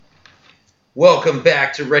Welcome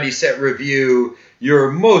back to Ready, Set, Review,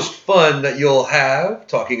 your most fun that you'll have,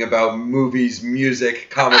 talking about movies, music,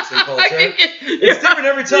 comics, and culture. It's different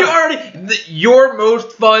every time. Your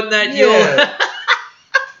most fun that you'll...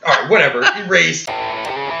 Alright, whatever. Erased.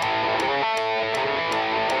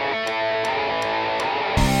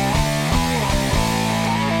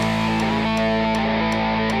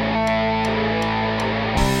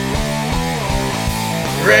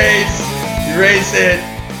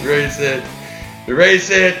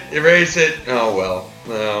 Erase it. Oh, well.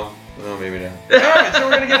 No, maybe not. Alright, so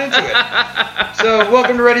we're going to get into it. So,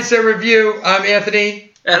 welcome to Ready, Set, Review. I'm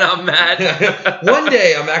Anthony. And I'm Matt. One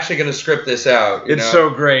day, I'm actually going to script this out. It's so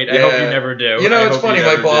great. I hope you never do. It's funny.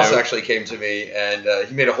 My boss actually came to me, and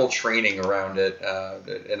he made a whole training around it,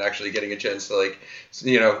 and actually getting a chance to,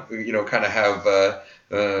 kind of have...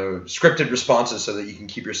 scripted responses so that you can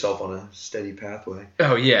keep yourself on a steady pathway.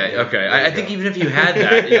 Oh, yeah. Okay. I think even if you had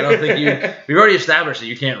that, I don't think we've already established that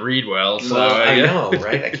you can't read well. So I know,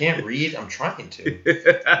 right? I can't read. I'm trying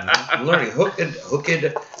to. I'm learning. Hooked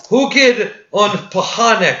on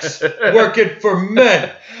Pahanics, working for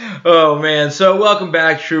men. Oh, man. So welcome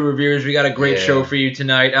back, True Reviewers. We got a great show for you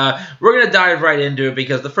tonight. We're going to dive right into it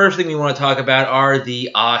because the first thing we want to talk about are the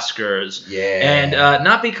Oscars. Yeah. And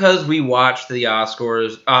not because we watch the Oscars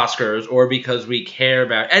or because we care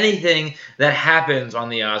about anything that happens on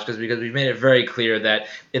the Oscars, because we've made it very clear that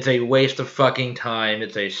it's a waste of fucking time.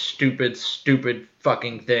 It's a stupid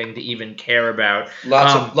fucking thing to even care about.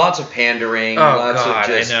 Lots of pandering.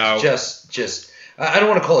 I know. Just I don't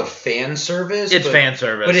want to call it fan service. It's fan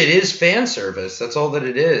service. But it is fan service. That's all that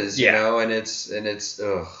it is, you know, and it's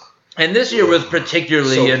ugh. And this year was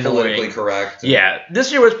particularly annoying. Politically correct. Yeah,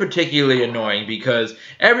 this year was particularly annoying because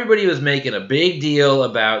everybody was making a big deal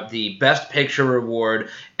about the Best Picture award,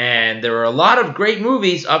 and there were a lot of great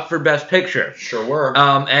movies up for Best Picture. Sure were.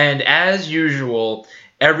 And as usual,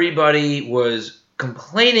 everybody was not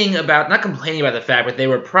complaining about the fact, but they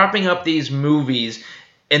were propping up these movies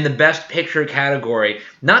in the Best Picture category,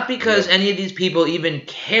 not because any of these people even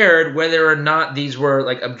cared whether or not these were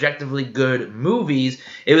objectively good movies.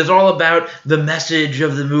 It was all about the message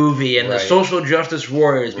of the movie and the social justice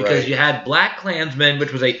warriors, because you had BlacKkKlansman,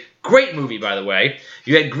 which was a great movie, by the way.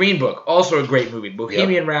 You had Green Book, also a great movie.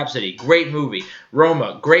 Bohemian Rhapsody, great movie.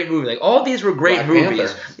 Roma, great movie. All these were great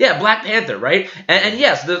movies. Panther. Yeah, Black Panther, right? And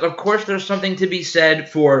yes, of course there's something to be said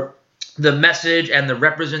for the message and the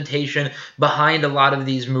representation behind a lot of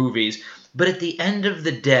these movies. But at the end of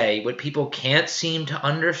the day, what people can't seem to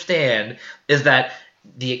understand is that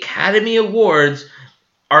the Academy Awards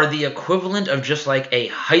are the equivalent of just a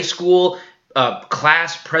high school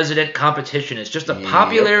class president competition. It's just a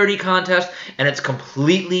popularity contest, and it's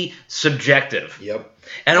completely subjective. Yep.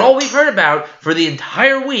 And all we've heard about for the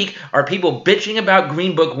entire week are people bitching about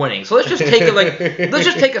Green Book winning. So let's just take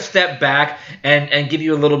a step back and give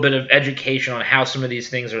you a little bit of education on how some of these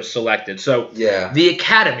things are selected. So the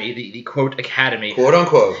Academy, the quote Academy, quote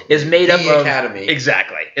unquote, is made up of Academy.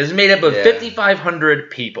 Exactly. Is made up of 5,500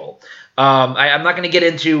 people. I'm not going to get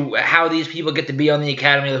into how these people get to be on the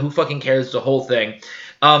Academy. Who fucking cares? It's the whole thing.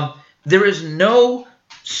 There is no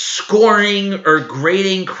scoring or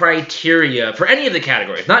grading criteria for any of the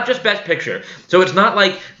categories, not just Best Picture. So it's not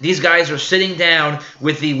like these guys are sitting down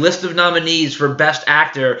with the list of nominees for Best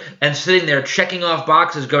Actor and sitting there checking off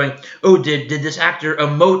boxes going, oh, did this actor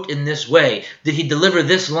emote in this way? Did he deliver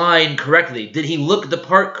this line correctly? Did he look the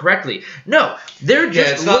part correctly? No, they're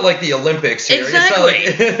just... it's not like the Olympics here. Exactly.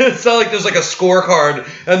 It's not like there's a scorecard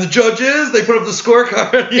and the judges, they put up the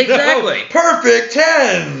scorecard. Exactly. Perfect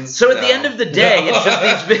 10s. So at the end of the day, it's just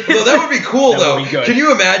these... Well, that would be cool, though. Would be good. Can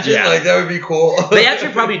you imagine? That would be cool. They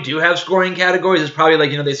actually probably do have scoring categories. It's probably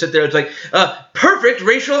they sit there, it's perfect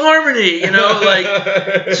racial harmony,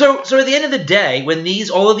 So at the end of the day, when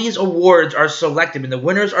all of these awards are selected, when the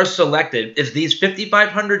winners are selected, it's these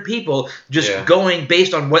 5,500 people just going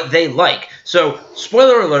based on what they like. So,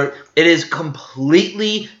 spoiler alert, it is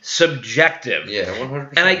completely subjective. Yeah, 100%.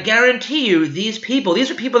 And I guarantee you, these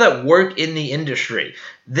are people that work in the industry.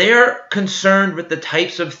 They're concerned with the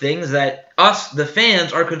types of things that us, the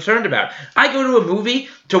fans, are concerned about. I go to a movie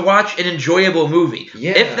to watch an enjoyable movie.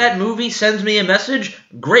 Yeah. If that movie sends me a message,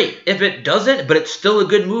 great. If it doesn't, but it's still a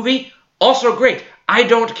good movie, also great. I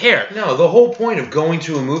don't care. No, the whole point of going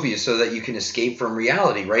to a movie is so that you can escape from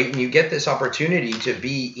reality, right? And you get this opportunity to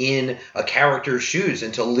be in a character's shoes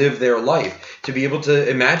and to live their life, to be able to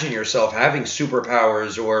imagine yourself having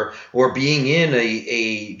superpowers or being in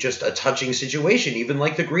a just a touching situation, even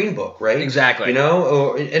like the Green Book, right? Exactly.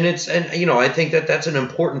 I think that that's an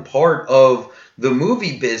important part of the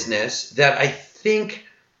movie business that I think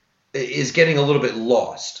is getting a little bit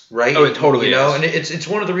lost, right? Oh, it totally you know, is. And it's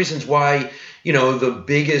one of the reasons why, you know, the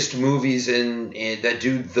biggest movies in that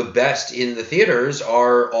do the best in the theaters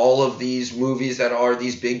are all of these movies that are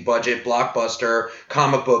these big budget blockbuster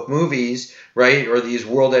comic book movies, right? Or these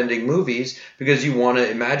world-ending movies, because you want to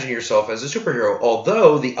imagine yourself as a superhero.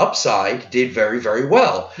 Although the Upside did very, very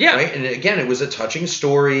well, Yeah. right? And again, it was a touching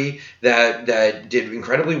story that did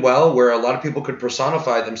incredibly well, where a lot of people could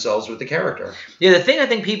personify themselves with the character. Yeah, the thing I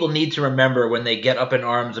think people need to remember when they get up in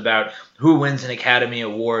arms about who wins an Academy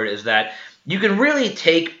Award is that you can really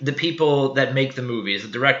take the people that make the movies, the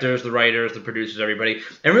directors, the writers, the producers, everybody,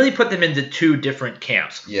 and really put them into two different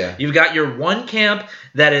camps. Yeah. You've got your one camp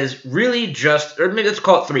that is really just, or maybe let's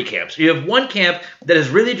call it three camps. You have one camp that is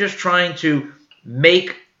really just trying to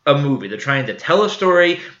make a movie. They're trying to tell a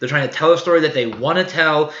story. They're trying to tell a story that they want to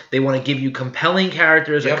tell. They want to give you compelling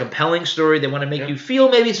characters, Yep. a compelling story. They want to make Yep. you feel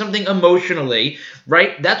maybe something emotionally,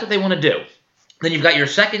 right? That's what they want to do. Then you've got your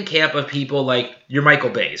second camp of people like your Michael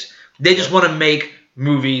Bays. They just want to make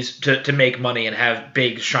movies to make money and have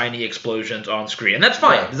big, shiny explosions on screen. And that's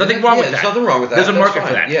fine. Right. There's nothing wrong with that. There's nothing wrong with that. There's a That's market fine.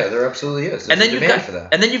 for that. Yeah, there absolutely is. There's And then a you've demand got, for that.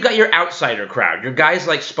 and then you've got your outsider crowd, your guys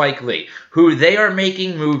like Spike Lee, who they are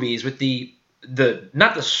making movies with the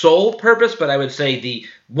not the sole purpose, but I would say the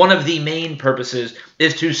one of the main purposes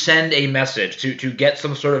is to send a message, to get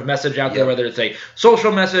some sort of message out there, Yep. whether it's a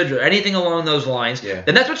social message or anything along those lines. Yeah.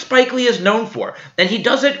 And that's what Spike Lee is known for. And he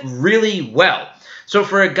does it really well. So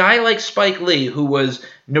for a guy like Spike Lee, who was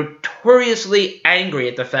notoriously angry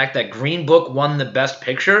at the fact that Green Book won the Best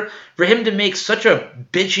Picture, for him to make such a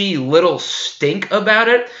bitchy little stink about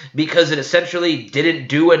it because it essentially didn't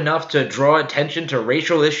do enough to draw attention to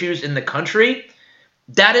racial issues in the country,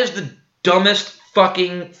 that is the dumbest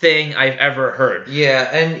fucking thing I've ever heard. Yeah,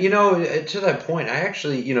 and you know, to that point, I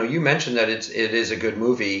actually, you know, you mentioned that it is a good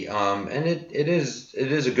movie, and it is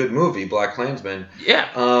a good movie, Black Klansman.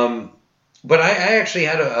 Yeah. But I actually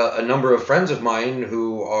had a number of friends of mine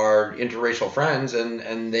who are interracial friends,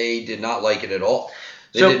 and they did not like it at all.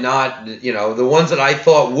 They did not, you know, the ones that I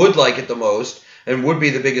thought would like it the most and would be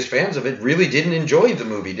the biggest fans of it really didn't enjoy the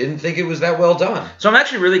movie, didn't think it was that well done. So I'm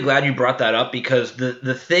actually really glad you brought that up, because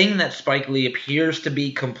the thing that Spike Lee appears to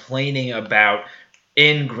be complaining about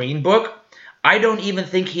in Green Book, I don't even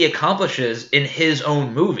think he accomplishes in his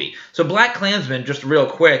own movie. So Black Klansman, just real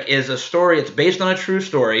quick, is a story. It's based on a true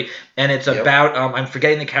story, and it's about I'm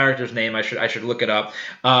forgetting the character's name. I should look it up.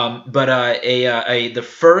 But the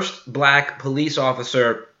first black police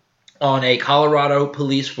officer on a Colorado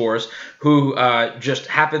police force who just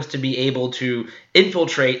happens to be able to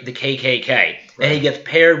infiltrate the KKK, right. And he gets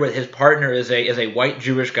paired with his partner is a white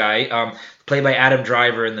Jewish guy. Played by Adam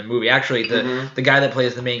Driver in the movie. Actually, the guy that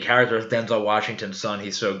plays the main character is Denzel Washington's son.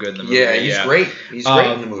 He's so good in the movie. Yeah, he's great. He's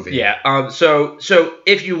great in the movie. Yeah. So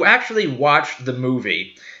if you actually watch the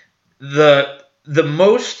movie, the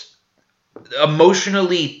most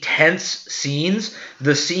emotionally tense scenes,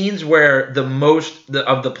 the scenes where the most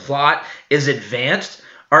of the plot is advanced,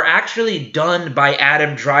 are actually done by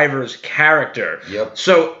Adam Driver's character. Yep.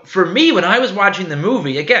 So for me, when I was watching the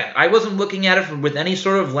movie, again, I wasn't looking at it with any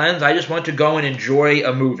sort of lens. I just wanted to go and enjoy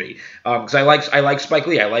a movie because I like Spike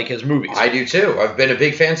Lee. I like his movies. I do too. I've been a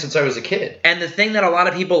big fan since I was a kid. And the thing that a lot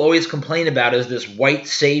of people always complain about is this white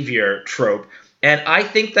savior trope. And I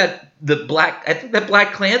think that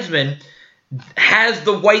Black Klansman has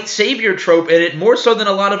the white savior trope in it more so than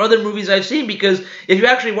a lot of other movies I've seen, because if you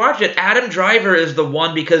actually watch it, Adam Driver is the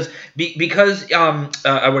one because John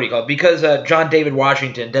David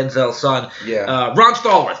Washington, Denzel's son, Ron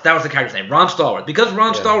Stallworth, that was the character's name, Ron Stallworth. Because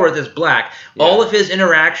Ron Stallworth is black, all of his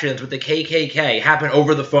interactions with the KKK happen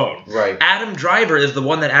over the phone. Right. Adam Driver is the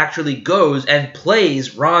one that actually goes and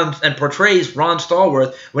portrays Ron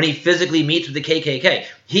Stallworth when he physically meets with the KKK.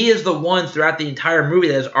 He is the one throughout the entire movie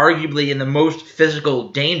that is arguably in the most physical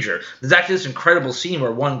danger. There's actually this incredible scene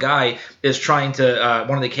where one guy is trying to,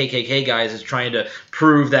 one of the KKK guys is trying to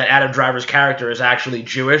prove that Adam Driver's character is actually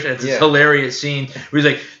Jewish. And it's this hilarious scene where he's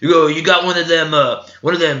like, you got one of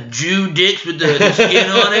them Jew dicks with the skin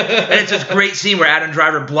on it. And it's this great scene where Adam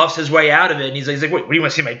Driver bluffs his way out of it. And he's like, wait, what, do you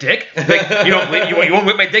want to see my dick? Like, you want to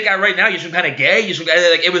whip my dick out right now? You're some kind of gay?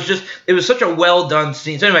 It was such a well done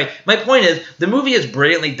scene. So anyway, my point is, the movie is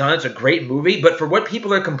brilliantly done. It's a great movie, but for what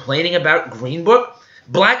people are complaining about Green Book,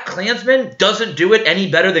 Black Klansman doesn't do it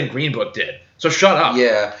any better than Green Book did. So shut up.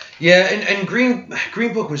 Yeah, and Green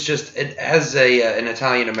Book was just as an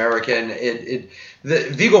Italian American, the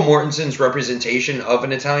Viggo Mortensen's representation of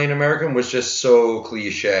an Italian American was just so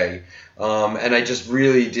cliche, and I just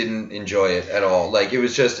really didn't enjoy it at all. Like it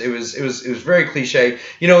was very cliche.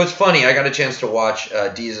 You know, it's funny. I got a chance to watch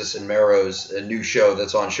Desus and Mero's new show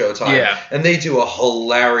that's on Showtime, and they do a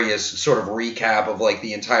hilarious sort of recap of like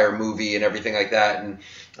the entire movie and everything like that, and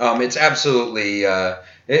it's absolutely.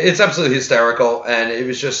 It's absolutely hysterical, and it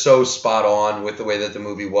was just so spot on with the way that the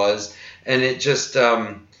movie was, and it just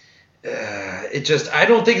I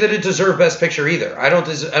don't think that it deserved Best Picture either. I don't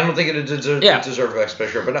think it deserved Best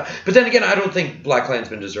Picture, but then again, I don't think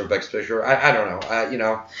BlacKkKlansman deserved Best Picture. I don't know, you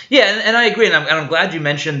know. Yeah, and I agree, and I'm glad you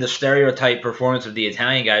mentioned the stereotype performance of the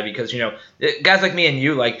Italian guy because, you know, guys like me and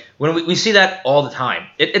you, like, when we see that all the time,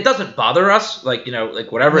 it doesn't bother us, like, you know, like,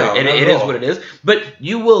 whatever, it is what it is, but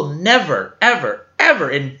you will never, ever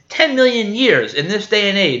in 10 million years in this day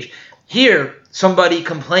and age hear somebody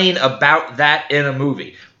complain about that in a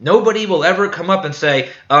movie. Nobody will ever come up and say,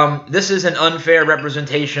 this is an unfair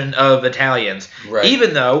representation of Italians. Right.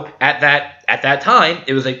 Even though at that time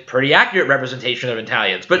it was a pretty accurate representation of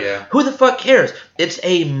Italians. But who the fuck cares? It's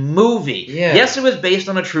a movie. Yeah. Yes, it was based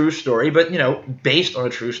on a true story, but, you know, based on a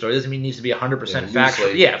true story doesn't mean it needs to be 100%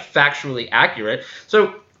 factually accurate.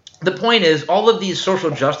 So the point is, all of these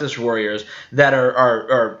social justice warriors that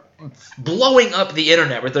are blowing up the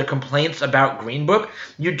internet with their complaints about Green Book,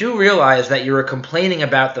 you do realize that you're complaining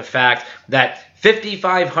about the fact that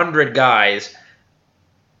 5,500 guys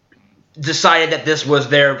decided that this was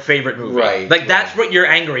their favorite movie. Right. Like, that's what you're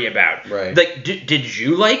angry about. Right. Like, did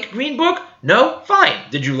you like Green Book? No? Fine.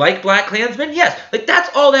 Did you like BlacKkKlansman? Yes. Like, that's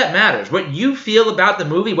all that matters. What you feel about the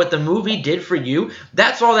movie, what the movie did for you,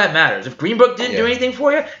 that's all that matters. If Green Book didn't do anything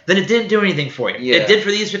for you, then it didn't do anything for you. Yeah. It did for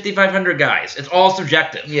these 5,500 guys. It's all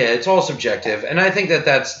subjective. Yeah, it's all subjective. And I think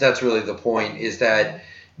that's really the point, is that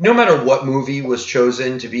no matter what movie was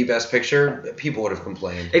chosen to be Best Picture, people would have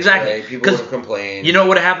complained. Exactly. Right? People would have complained. You know what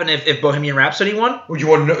would have happened if Bohemian Rhapsody won? Would you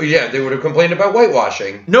want to know? Yeah, they would have complained about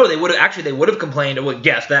whitewashing. No, they would have complained. Well,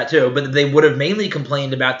 yes, that too. But they would have mainly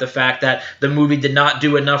complained about the fact that the movie did not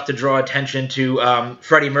do enough to draw attention to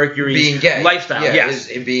Freddie Mercury's being gay lifestyle. Yeah, yes,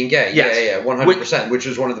 being gay. Yes. Yeah, 100%. Which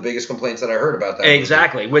was one of the biggest complaints that I heard about that.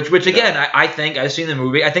 Exactly. Movie. Which again, I think I've seen the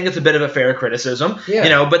movie. I think it's a bit of a fair criticism. Yeah, you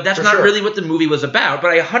know, but that's not really what the movie was about. But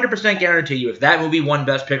I 100% guarantee you, if that movie won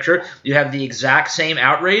Best Picture, you have the exact same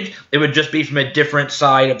outrage. It would just be from a different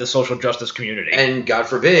side of the social justice community. And God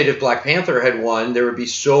forbid, if Black Panther had won, there would be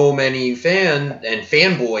so many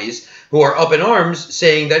fanboys who are up in arms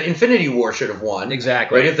saying that Infinity War should have won.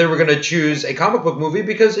 Exactly. Right? If they were going to choose a comic book movie,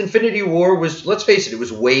 because Infinity War was, let's face it, it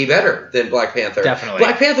was way better than Black Panther. Definitely.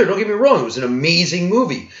 Black Panther, don't get me wrong, it was an amazing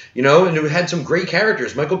movie, you know, and it had some great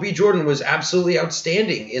characters. Michael B. Jordan was absolutely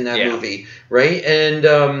outstanding in that movie, right? And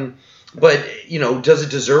but, you know, does it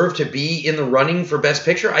deserve to be in the running for Best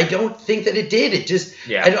Picture? I don't think that it did. It just,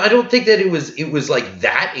 I don't think that it was like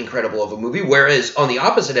that incredible of a movie. Whereas on the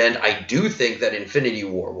opposite end, I do think that Infinity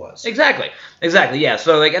War was. Exactly. Yeah.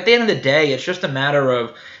 So like at the end of the day, it's just a matter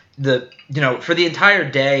of for the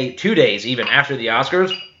entire day, 2 days even after the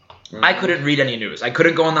Oscars, I couldn't read any news. I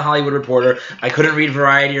couldn't go on The Hollywood Reporter. I couldn't read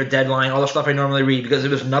Variety or Deadline, all the stuff I normally read, because it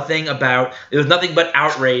was nothing but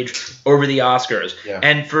outrage over the Oscars. Yeah.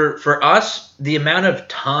 And for us, the amount of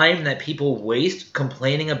time that people waste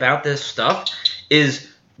complaining about this stuff is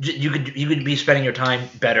you could be spending your time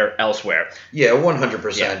better elsewhere. Yeah,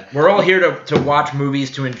 100%. Yeah. We're all here to watch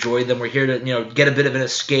movies, to enjoy them. We're here to get a bit of an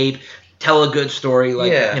escape, tell a good story,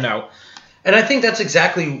 And I think that's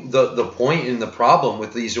exactly the point and the problem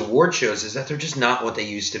with these award shows, is that they're just not what they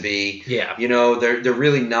used to be. Yeah. You know, they're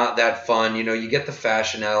really not that fun. You know, you get the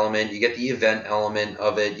fashion element, you get the event element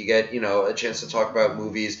of it, you get, a chance to talk about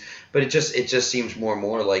movies, but it just seems more and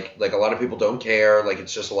more like a lot of people don't care, like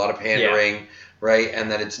it's just a lot of pandering, right? And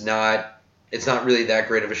that it's not really that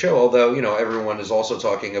great of a show, although, everyone is also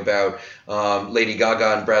talking about Lady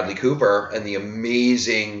Gaga and Bradley Cooper and the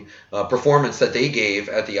amazing performance that they gave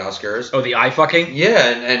at the Oscars. Oh, the eye fucking? Yeah,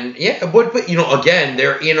 and but again,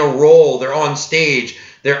 they're in a role, they're on stage,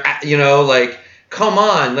 they're, come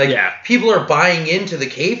on, people are buying into the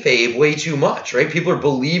kayfabe way too much, right? People are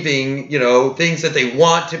believing, things that they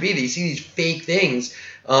want to be. They see these fake things.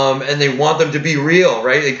 And they want them to be real,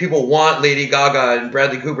 right? Like, people want Lady Gaga and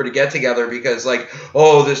Bradley Cooper to get together because,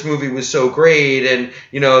 this movie was so great, and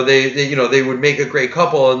they would make a great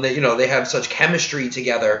couple, and they have such chemistry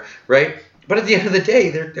together, right? But at the end of the day,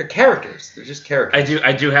 they're characters. They're just characters.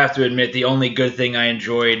 I do have to admit the only good thing I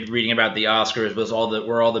enjoyed reading about the Oscars was all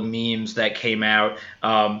the memes that came out.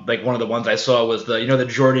 Like one of the ones I saw was the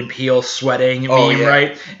Jordan Peele sweating meme,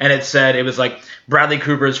 right? And it was like Bradley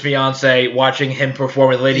Cooper's fiance watching him perform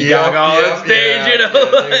with Lady Gaga on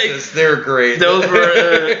stage. They're great. Those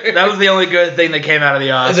were that was the only good thing that came out of the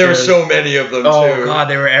Oscars. And there were so many of them too. Oh god,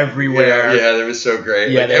 they were everywhere. Yeah, they were so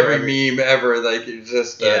great. Yeah, like every meme ever, like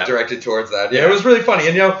just directed towards that. Yeah, it was really funny,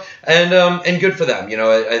 and and good for them.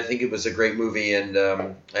 I think it was a great movie, and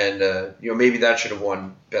maybe that should have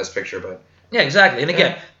won Best Picture, but. Yeah, exactly. And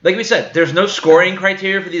again, like we said, there's no scoring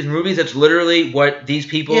criteria for these movies. It's literally what these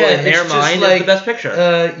people in their mind is the best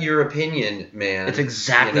picture. Your opinion, man. It's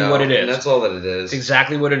exactly what it is. And that's all that it is. It's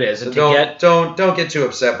exactly what it is. So and don't get too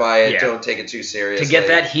upset by it. Yeah. Don't take it too seriously. To get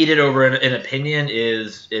that heated over an opinion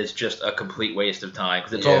is just a complete waste of time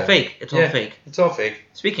because it's all fake. It's all fake. It's all fake.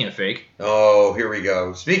 Speaking of fake. Oh, here we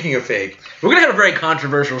go. Speaking of fake. We're going to have a very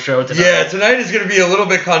controversial show tonight. Yeah, tonight is going to be a little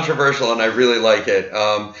bit controversial, and I really like it.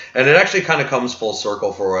 And it actually kind of comes full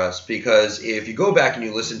circle for us because if you go back and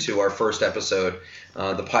you listen to our first episode,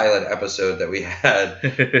 the pilot episode that we had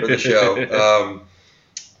for the show,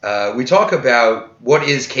 we talk about what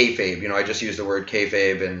is kayfabe. I just used the word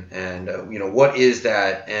kayfabe, and what is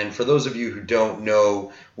that? And for those of you who don't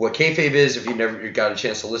know what kayfabe is, if you never got a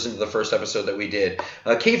chance to listen to the first episode that we did,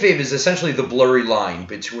 kayfabe is essentially the blurry line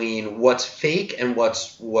between what's fake and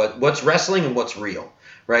what's wrestling and what's real.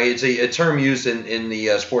 Right, it's a term used in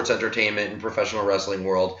the sports entertainment and professional wrestling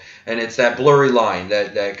world, and it's that blurry line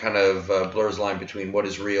that kind of blurs the line between what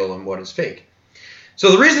is real and what is fake. So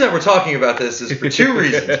the reason that we're talking about this is for two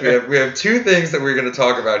reasons. We have two things that we're going to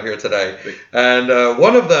talk about here today, and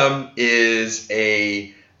one of them is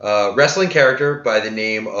a wrestling character by the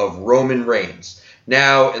name of Roman Reigns.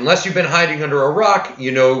 Now, unless you've been hiding under a rock,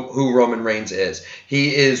 you know who Roman Reigns is.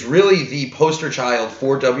 He is really the poster child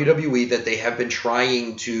for WWE that they have been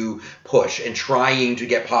trying to push and trying to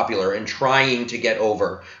get popular and trying to get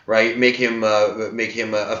over, right? Make him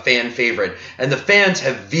a fan favorite. And the fans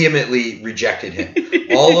have vehemently rejected him.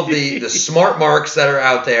 All of the smart marks that are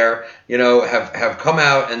out there, have come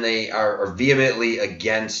out and they are vehemently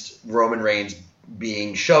against Roman Reigns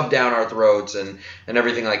being shoved down our throats and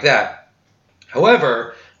everything like that.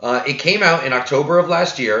 However, it came out in October of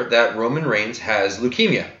last year that Roman Reigns has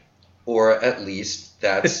leukemia, or at least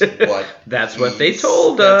that's what what they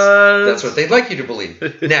told us. That's what they'd like you to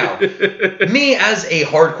believe. Now, me as a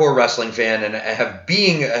hardcore wrestling fan, and I've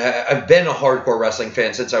been a hardcore wrestling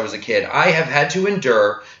fan since I was a kid, I have had to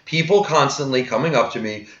endure people constantly coming up to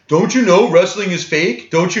me, don't you know wrestling is fake?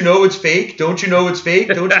 Don't you know it's fake? Don't you know it's fake?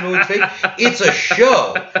 Don't you know it's fake? It's a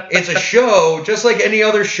show. It's a show just like any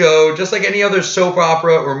other show, just like any other soap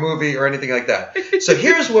opera or movie or anything like that. So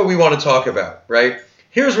here's what we want to talk about, right?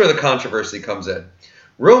 Here's where the controversy comes in.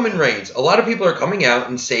 Roman Reigns, a lot of people are coming out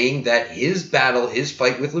and saying that his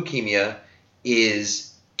fight with leukemia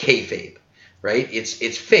is kayfabe. Right?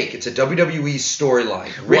 It's fake. It's a WWE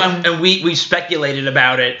storyline. Well, and we speculated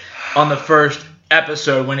about it on the first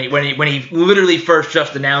episode when he literally first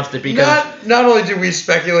just announced it because not only did we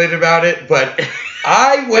speculate about it, but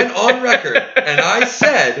I went on record and I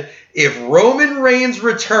said if Roman Reigns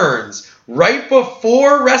returns right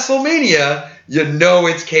before WrestleMania, you know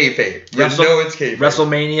it's kayfabe. It's kayfabe.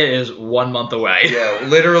 WrestleMania is 1 month away. Yeah,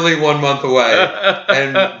 literally 1 month away.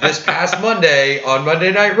 And this past Monday on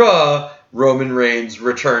Monday Night Raw, Roman Reigns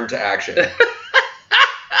returned to action. 1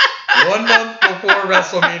 month before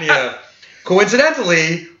WrestleMania.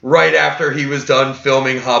 Coincidentally, right after he was done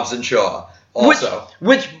filming Hobbs and Shaw. Also.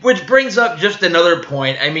 Which brings up just another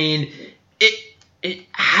point. I mean,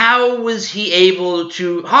 how was he able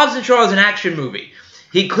to... Hobbs and Shaw is an action movie.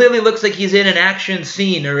 He clearly looks like he's in an action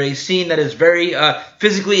scene or a scene that is very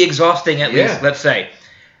physically exhausting, at least, let's say.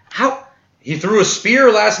 How... He threw a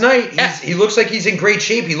spear last night. He looks like he's in great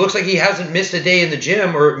shape. He looks like he hasn't missed a day in the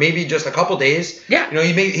gym or maybe just a couple days. Yeah.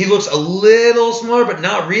 He looks a little smaller, but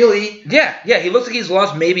not really. Yeah. He looks like he's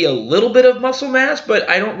lost maybe a little bit of muscle mass, but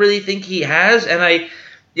I don't really think he has. And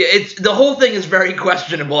the whole thing is very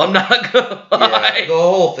questionable. I'm not gonna lie. Yeah, the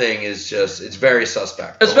whole thing is it's very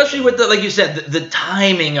suspect. Especially with like you said, the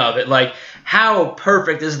timing of it. Like, how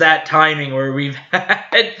perfect is that timing where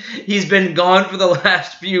he's been gone for the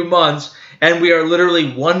last few months. And we are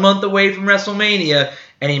literally 1 month away from WrestleMania,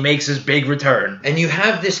 and he makes his big return. And you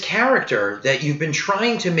have this character that you've been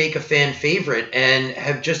trying to make a fan favorite and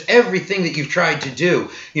have just everything that you've tried to do.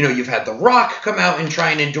 You've had The Rock come out and try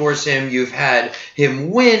and endorse him. You've had him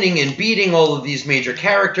winning and beating all of these major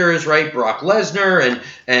characters, right? Brock Lesnar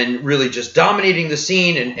and really just dominating the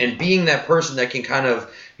scene and being that person that can kind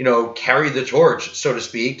of, carry the torch, so to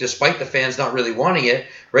speak, despite the fans not really wanting it,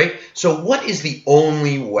 right? So what is the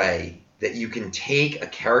only way that you can take a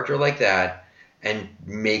character like that and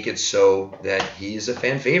make it so that he's a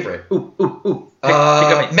fan favorite?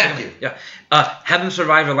 Matthew. Yeah. Have him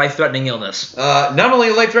survive a life-threatening illness. Not only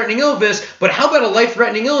a life-threatening illness, but how about a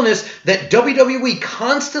life-threatening illness that WWE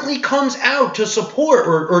constantly comes out to support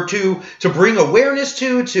or to bring awareness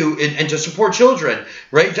to and to support children,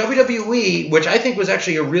 right? WWE, which I think was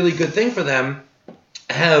actually a really good thing for them,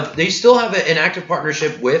 they still have an active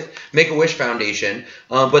partnership with Make-A-Wish Foundation,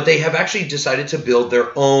 but they have actually decided to build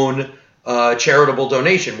their own charitable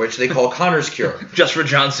donation, which they call Connor's Cure. Just for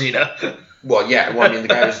John Cena. Well, yeah. Well, I mean, the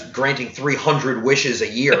guy was granting 300 wishes a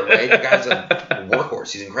year, right? The guy's a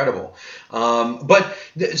workhorse. He's incredible.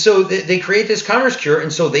 So they create this Connor's Cure,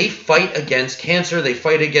 and so they fight against cancer. They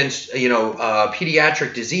fight against,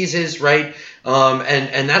 pediatric diseases, right?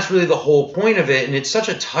 And that's really the whole point of it. And it's such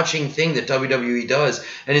a touching thing that WWE does.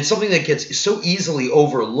 And it's something that gets so easily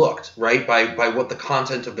overlooked, right, by what the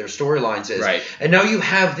content of their storylines is. Right. And now you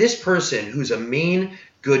have this person who's a main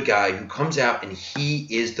good guy who comes out and he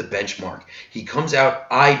is the benchmark. He comes out,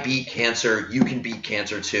 I beat cancer, you can beat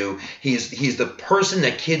cancer too. He's the person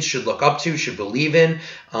that kids should look up to, should believe in.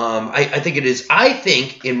 I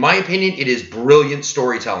think, in my opinion, it is brilliant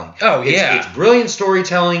storytelling. Oh, yeah. It's brilliant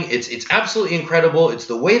storytelling. It's absolutely incredible. It's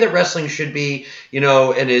the way that wrestling should be,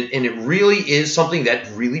 and it really is something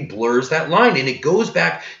that really blurs that line. And it goes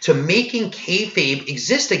back to making kayfabe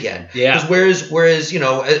exist again. Yeah. Whereas,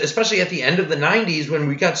 especially at the end of the 90s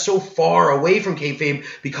when we got so far away from kayfabe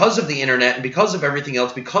because of the internet and because of everything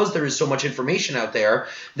else, because there is so much information out there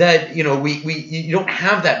that, you don't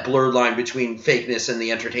have that blurred line between fakeness and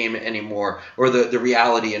the entertainment anymore, or the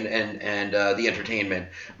reality and the entertainment,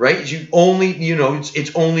 right? You only,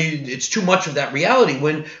 it's too much of that reality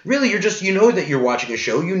when really you're just, that you're watching a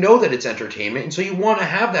show, that it's entertainment, and so you want to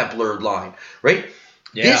have that blurred line, right?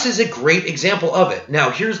 Yeah. This is a great example of it. Now,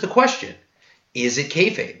 here's the question. Is it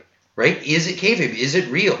kayfabe? Right? Is it kayfabe? Is it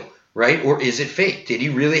real? Right? Or is it fake? Did he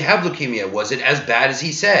really have leukemia? Was it as bad as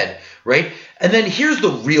he said? Right? And then here's the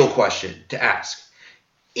real question to ask.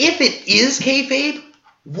 If it is kayfabe,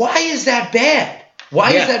 why is that bad?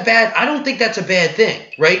 Why is that bad? I don't think that's a bad thing,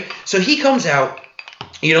 right? So he comes out,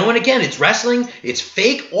 and again, it's wrestling. It's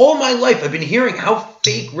fake. All my life, I've been hearing how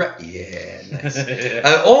fake. Nice.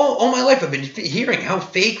 All my life, I've been hearing how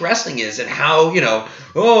fake wrestling is, and how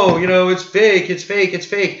it's fake. It's fake. It's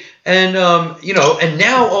fake. And and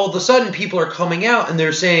now all of a sudden, people are coming out and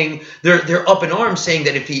they're saying they're up in arms, saying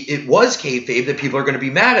that if it was kayfabe, that people are going to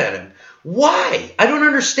be mad at him. Why? I don't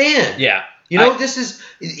understand. Yeah. This is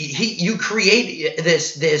you create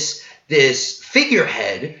this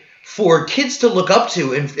figurehead for kids to look up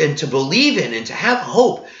to and to believe in and to have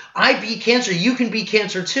hope. I beat cancer, you can beat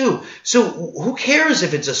cancer too. So who cares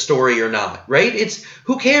if it's a story or not, right?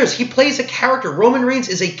 Who cares? He plays a character. Roman Reigns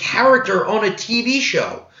is a character on a TV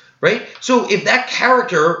show, right? So if that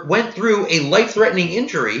character went through a life-threatening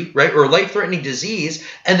injury, right, or a life-threatening disease,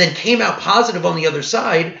 and then came out positive on the other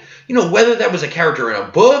side, whether that was a character in a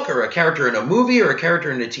book or a character in a movie or a character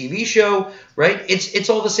in a TV show, right? It's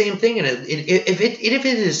all the same thing. And if it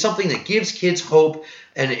is something that gives kids hope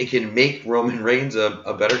and it can make Roman Reigns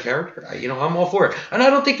a better character, I'm all for it. And I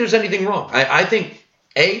don't think there's anything wrong. I think,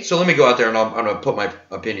 so let me go out there and I'm going to put my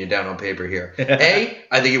opinion down on paper here.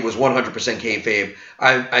 I think it was 100% kayfabe.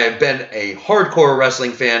 I have been a hardcore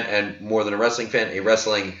wrestling fan, and more than a wrestling fan, a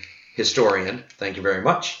wrestling historian. Thank you very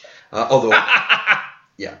much. Although,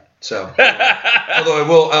 yeah. So,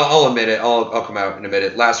 although I'll admit it, I'll come out and admit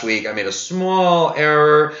it. Last week, I made a small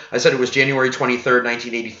error. I said it was January 23rd,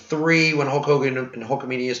 1983 when Hulk Hogan and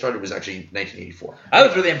Hulkamania started. It was actually 1984. I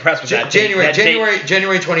was really impressed with that. January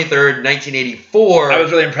 23rd, 1984. I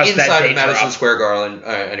was really impressed with that inside date of Madison drop. Square Garden.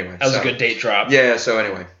 Anyway, that was a good date drop. Yeah. So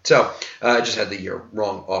anyway, I just had the year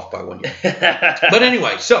wrong, off by 1 year. But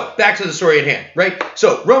anyway, so back to the story at hand, right?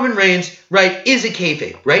 So Roman Reigns, right, is it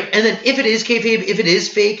kayfabe, right? And then if it is kayfabe, if it is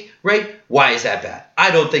fake, right, why is that bad?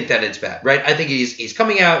 I don't think that it's bad, right? I think he's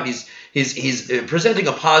coming out, he's presenting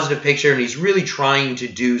a positive picture, and he's really trying to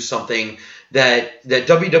do something that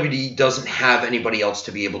WWE doesn't have anybody else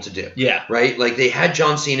to be able to do. Yeah. Right? Like they had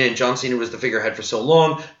John Cena, and John Cena was the figurehead for so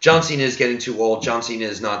long. John Cena is getting too old. John Cena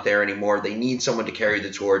is not there anymore. They need someone to carry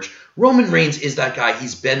the torch. Roman Reigns is that guy.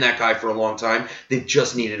 He's been that guy for a long time. They've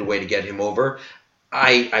just needed a way to get him over.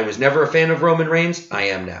 I was never a fan of Roman Reigns. I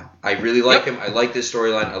am now. I really like him. I like this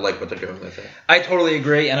storyline. I like what they're doing with it. I totally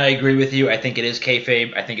agree, and I agree with you. I think it is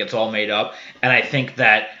kayfabe. I think it's all made up, and I think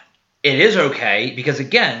that it is okay because,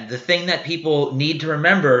 again, the thing that people need to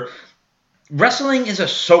remember, wrestling is a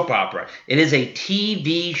soap opera. It is a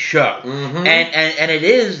TV show. And it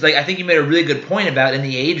is, like, I think you made a really good point about in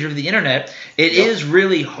the age of the internet, it is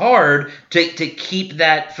really hard to keep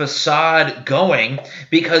that facade going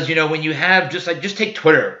because, you know, when you have just take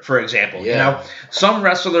Twitter, for example. You know, some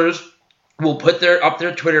wrestlers will put up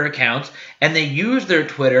their Twitter accounts and they use their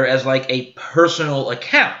Twitter as like a personal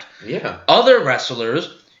account. Yeah. Other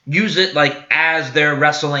wrestlers use it like as their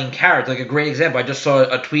wrestling character. Like a great example, I just saw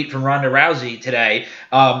a tweet from Ronda Rousey today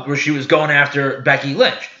where she was going after Becky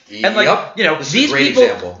Lynch. And like, you know, these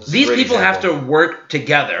people have to work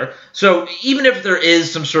together. So even if there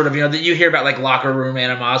is some sort of, you know, that you hear about like locker room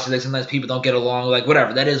animosity, like sometimes people don't get along, like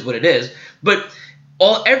whatever, that is what it is. But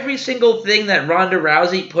every single thing that Ronda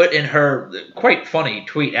Rousey put in her quite funny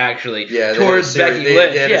tweet, actually, towards Becky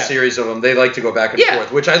Lynch. They had a series of them. They like to go back and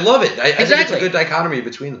forth, which I love it. I think it's a good dichotomy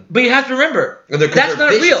between them. But you have to remember, that's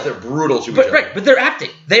not real. They're brutal to each other. Right, but they're acting.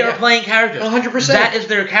 They are playing characters. 100%. That is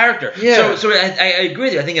their character. Yeah. So I agree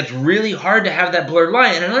with you. I think it's really hard to have that blurred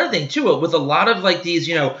line. And another thing, too, with a lot of like these,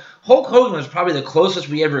 you know, Hulk Hogan was probably the closest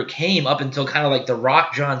we ever came up until kind of like the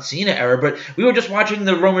Rock, John Cena era. But we were just watching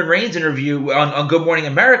the Roman Reigns interview on Good Morning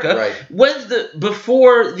America. Right.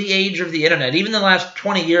 Before the age of the internet, even the last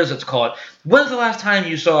 20 years, let's call it, when's the last time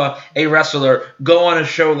you saw a wrestler go on a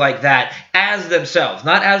show like that as themselves?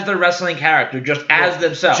 Not as their wrestling character, just as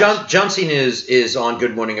themselves. John Cena is on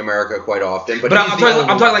Good Morning America quite often. But I'm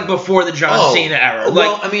talking like before the John Cena era.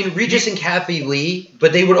 Well, I mean, Regis and Kathy Lee,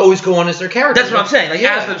 but they would always go on as their characters. That's what I'm saying, like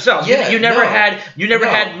as themselves. Yeah, you never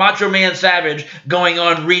had Macho Man Savage going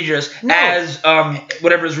on Regis as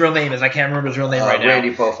whatever his real name is. I can't remember his real name right now.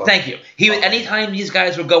 Randy Poffo. Thank you. Anytime these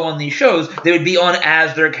guys would go on these shows, they would be on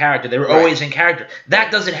as their character. They were always in character.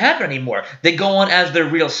 That doesn't happen anymore. They go on as their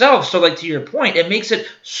real selves. So, like, to your point, it makes it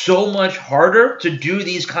so much harder to do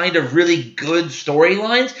these kind of really good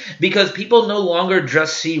storylines because people no longer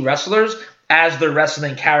just see wrestlers as their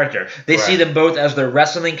wrestling character. They see them both as their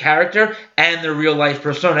wrestling character and their real life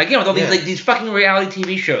persona. Again, with all these like these fucking reality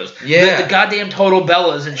TV shows. Yeah. The goddamn Total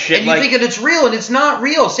Bellas and shit. And you think that it's real, and it's not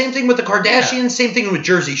real. Same thing with the Kardashians, same thing with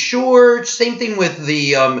Jersey Shore, same thing with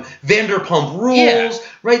the Vanderpump Rules. Yeah.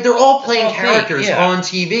 Right? They're all playing characters on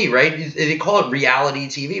TV, right? They call it reality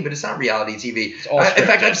TV, but it's not reality TV. In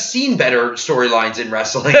fact, I've seen better storylines in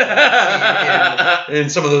wrestling in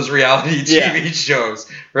some of those reality TV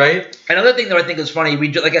shows, right? Another thing that I think is funny,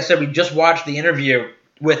 like I said, we just watched the interview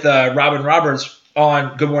with Robin Roberts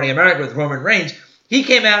on Good Morning America with Roman Reigns. He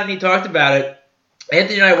came out and he talked about it.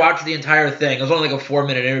 Anthony and I watched the entire thing. It was only like a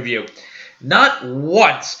 4-minute interview. Not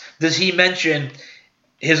once does he mention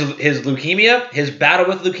his leukemia, his battle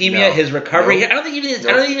with leukemia, his recovery. I don't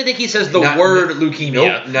even think he says the word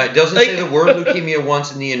leukemia. No, it doesn't say the word leukemia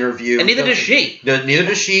once in the interview. And neither does she. Neither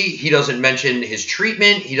does she. He doesn't mention his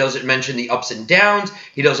treatment. He doesn't mention the ups and downs.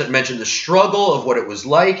 He doesn't mention the struggle of what it was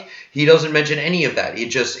like. He doesn't mention any of that. He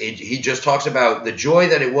just talks about the joy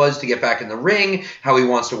that it was to get back in the ring, how he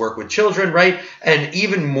wants to work with children, right? And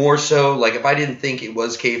even more so, like if I didn't think it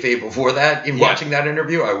was kayfabe before that, in watching that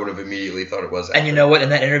interview, I would have immediately thought it was. And you know what?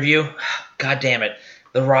 In that interview, God damn it,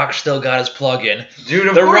 The Rock still got his plug in. Dude,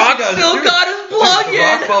 of course he does. The Rock still got his plug in. The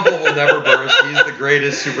Rock bubble will never burst. He's the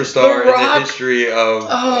greatest superstar in the history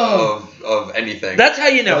of anything. That's how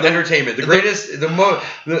you know. Of entertainment. The greatest,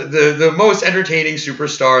 the most entertaining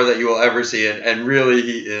superstar that you will ever see. And really,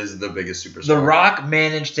 he is the biggest superstar. The Rock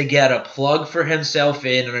managed to get a plug for himself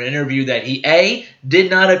in an interview that he, A,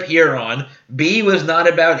 did not appear on, B, was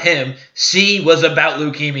not about him, C, was about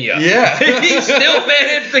leukemia. Yeah. He still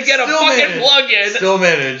managed to get a fucking plug in. Still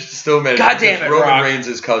managed. God damn it, Roman Rock.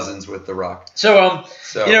 Reigns' cousins with The Rock. So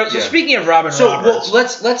speaking of Robin Roberts.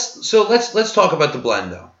 Well, let's talk about the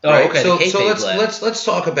blend, though. Oh, right? Okay. So let's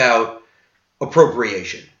talk about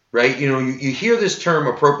appropriation. Right, you know, you hear this term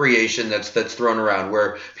appropriation that's thrown around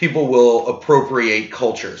where people will appropriate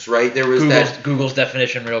cultures. Right, there was Google's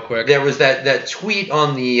definition real quick. There was that tweet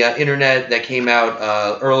on the internet that came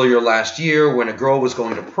out earlier last year when a girl was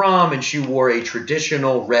going to prom and she wore a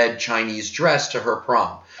traditional red Chinese dress to her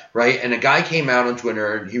prom. Right, and a guy came out on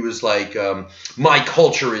Twitter and he was like, "My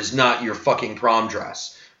culture is not your fucking prom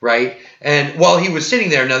dress." Right? And while he was sitting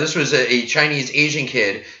there, now this was a Chinese Asian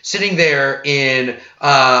kid sitting there in,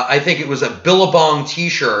 I think it was a Billabong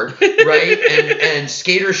t-shirt, right? and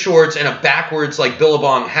skater shorts and a backwards like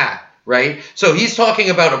Billabong hat, right? So he's talking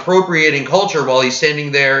about appropriating culture while he's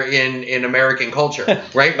standing there in American culture,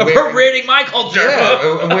 right? Appropriating my culture.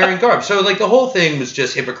 Yeah, wearing garb. So like the whole thing was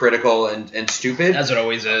just hypocritical and stupid. As it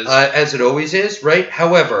always is. As it always is, right?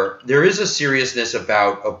 However, there is a seriousness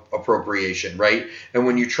about appropriation, right? And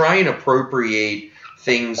when you try and appropriate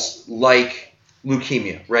things like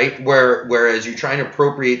leukemia, right? Whereas you try and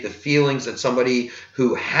appropriate the feelings that somebody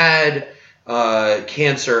who had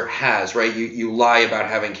cancer has, right? You lie about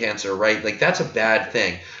having cancer, right? Like, that's a bad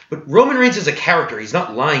thing. But Roman Reigns is a character. He's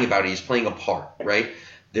not lying about it. He's playing a part, right?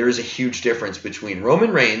 There is a huge difference between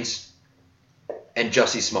Roman Reigns and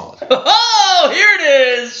Jussie Smollett. Oh, here it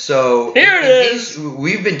is. So here it is.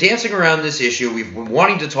 We've been dancing around this issue. We've been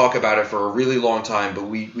wanting to talk about it for a really long time, but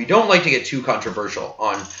we don't like to get too controversial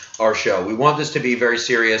on our show. We want this to be very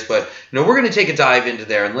serious, but we're going to take a dive into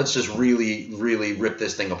there and let's just really, really rip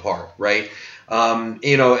this thing apart, right?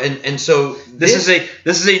 And so this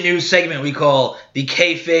is a new segment we call the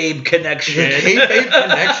Kayfabe Connection. The Kayfabe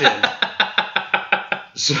Connection.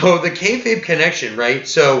 So the Kayfabe Connection, right?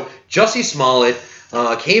 So Jussie Smollett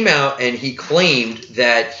came out and he claimed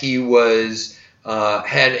that he was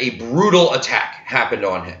had a brutal attack happened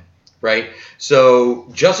on him, right? So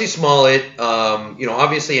Jussie Smollett,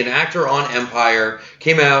 obviously an actor on Empire,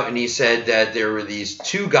 came out and he said that there were these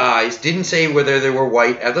two guys, didn't say whether they were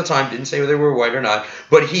white at the time, didn't say whether they were white or not,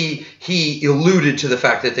 but he alluded to the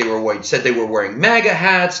fact that they were white, said they were wearing MAGA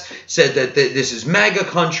hats, said that this is MAGA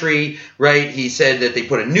country, right? He said that they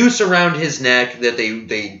put a noose around his neck, that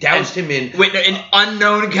they doused him in... Wait, an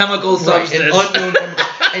unknown chemical substance. Right, an unknown chemical...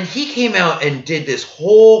 And he came out and did this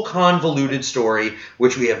whole convoluted story,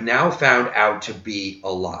 which we have now found out to be a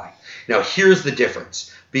lie. Now, here's the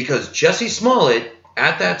difference. Because Jussie Smollett,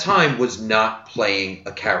 at that time, was not playing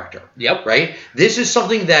a character. Yep. Right? This is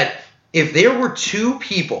something that, if there were two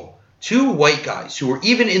white guys, who were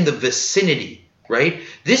even in the vicinity, right?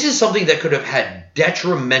 This is something that could have had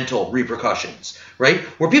detrimental repercussions, right?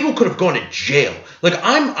 Where people could have gone to jail. Like,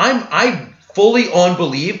 I fully on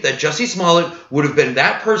belief that Jussie Smollett would have been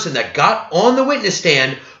that person that got on the witness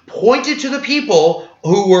stand, pointed to the people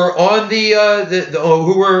who were on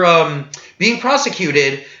who were being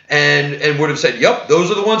prosecuted, and would have said, "Yep,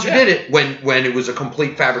 those are the ones who did it," when it was a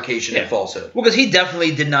complete fabrication and falsehood. Well, because he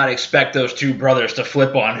definitely did not expect those two brothers to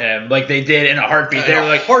flip on him like they did in a heartbeat. They were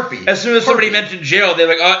like, heartbeat. As soon as somebody mentioned jail, they're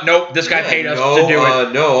like, "Oh, nope, this guy paid us to do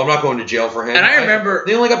it." No, I'm not going to jail for him. And I remember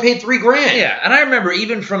they only got paid $3,000. Yeah, and I remember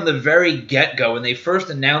even from the very get-go when they first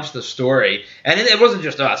announced the story, and it wasn't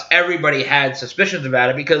just us. Everybody had suspicions about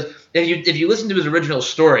it because if you listen to his original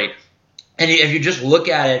story, and if you just look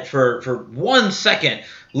at it for 1 second,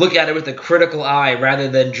 look at it with a critical eye rather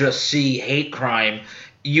than just see hate crime,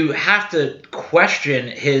 you have to question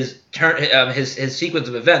his sequence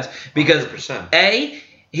of events because 100%.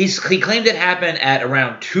 He claimed it happened at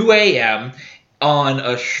around 2 a.m. on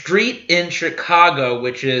a street in Chicago,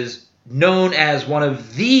 which is known as one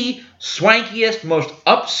of the swankiest, most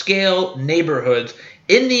upscale neighborhoods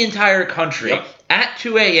in the entire country. Yep. At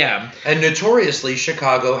 2 a.m. And notoriously,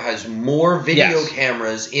 Chicago has more video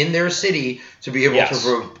cameras in their city to be able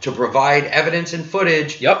to provide evidence and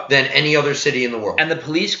footage than any other city in the world. And the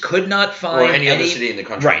police could not find or any other city in the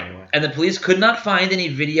country. Right. Anyway. And the police could not find any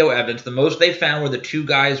video evidence. The most they found were the two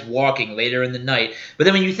guys walking later in the night. But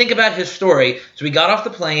then when you think about his story, so he got off the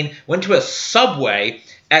plane, went to a Subway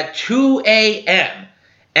at 2 a.m.,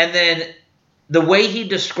 and then the way he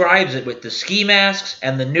describes it with the ski masks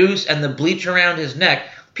and the noose and the bleach around his neck,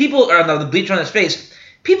 the bleach on his face,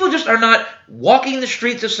 people just are not walking the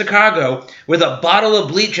streets of Chicago with a bottle of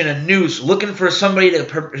bleach and a noose looking for somebody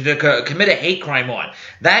to commit a hate crime on.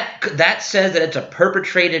 That says that it's a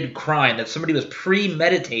perpetrated crime, that somebody was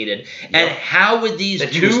premeditated. Yep. And how would these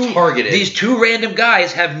two random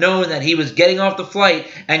guys have known that he was getting off the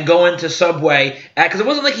flight and going to Subway? Because it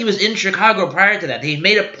wasn't like he was in Chicago prior to that. He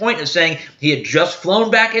made a point of saying he had just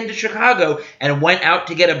flown back into Chicago and went out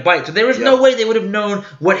to get a bite. So there was no way they would have known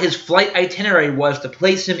what his flight itinerary was to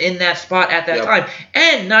place him in that spot at that time.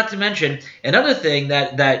 And not to mention another thing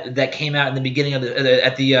that came out in the beginning of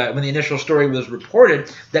when the initial story was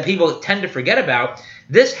reported that people tend to forget about.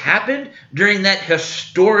 This happened during that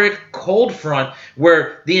historic cold front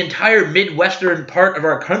where the entire Midwestern part of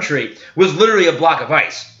our country was literally a block of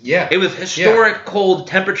ice. Yeah. It was historic cold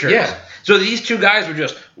temperatures. Yeah. So these two guys were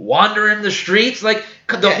just wandering the streets like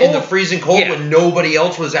in the freezing cold when nobody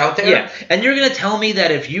else was out there. Yeah, and you're going to tell me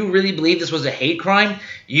that if you really believe this was a hate crime,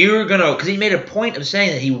 you're going to, because he made a point of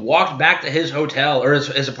saying that he walked back to his hotel or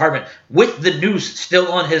his apartment with the noose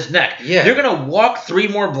still on his neck. Yeah. You're going to walk 3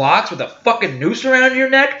 more blocks with a fucking noose around your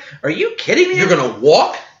neck? Are you kidding me? You're going to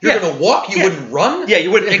walk? You're going to walk? You wouldn't run? Yeah, you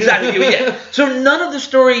wouldn't. Exactly. Yeah. So none of the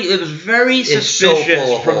story, it was very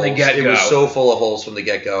suspicious from the get-go. It was so full of holes from the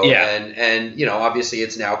get-go. Yeah. And you know, obviously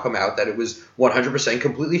it's now come out that it was 100%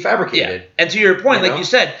 completely fabricated. Yeah. And to your point, like you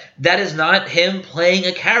said, that is not him playing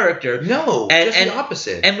a character. No, just the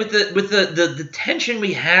opposite. And with the tension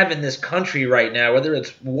we have in this country right now, whether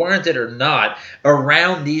it's warranted or not,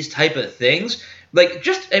 around these type of things, like,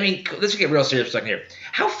 just, I mean, let's get real serious for a second here.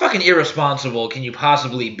 How fucking irresponsible can you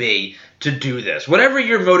possibly be to do this? Whatever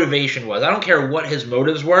your motivation was, I don't care what his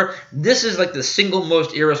motives were, this is like the single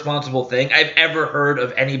most irresponsible thing I've ever heard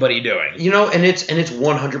of anybody doing. You know, and it's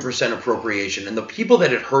 100% appropriation. And the people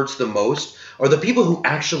that it hurts the most are the people who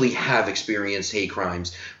actually have experienced hate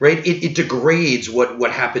crimes, right? It degrades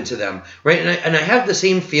what happened to them, right? And I have the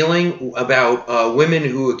same feeling about women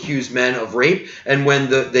who accuse men of rape and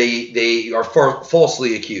when they are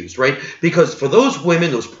falsely accused, right? Because for those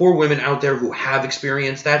women, those poor women out there who have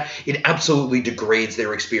experienced that, it absolutely degrades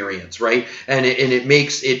their experience, right? And it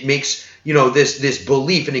makes you know, this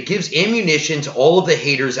belief, and it gives ammunition to all of the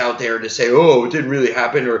haters out there to say, oh, it didn't really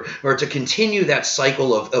happen, or to continue that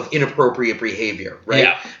cycle of inappropriate behavior, right?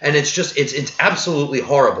 Yeah. And it's just, it's absolutely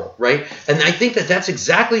horrible, right? And I think that's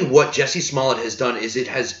exactly what Jussie Smollett has done, is it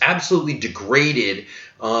has absolutely degraded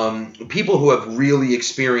people who have really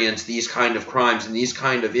experienced these kind of crimes and these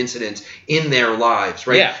kind of incidents in their lives,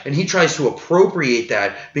 right? Yeah. And he tries to appropriate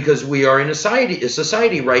that because we are in a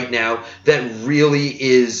society right now that really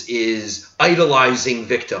is idolizing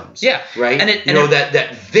victims. Yeah. Right?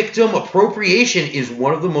 That victim appropriation is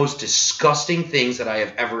one of the most disgusting things that I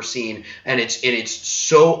have ever seen, and it's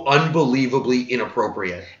so unbelievably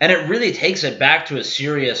inappropriate. And it really takes it back to a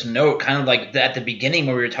serious note, kind of like at the beginning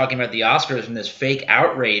when we were talking about the Oscars and this fake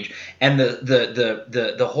outrage and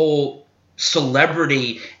the whole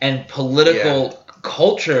celebrity and political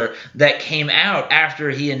culture that came out after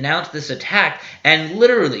he announced this attack, and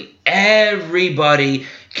literally everybody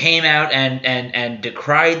came out and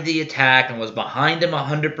decried the attack and was behind him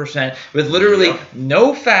 100% with literally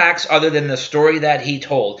no facts other than the story that he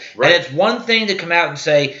told. Right. And it's one thing to come out and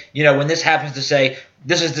say, you know, when this happens, to say,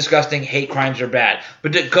 this is disgusting, hate crimes are bad.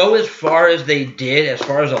 But to go as far as they did, as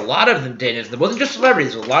far as a lot of them did, it wasn't just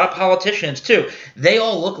celebrities, a lot of politicians too. They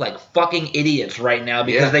all look like fucking idiots right now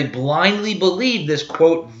because they blindly believe this,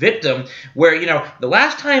 quote, victim, where, you know, the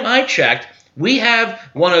last time I checked, we have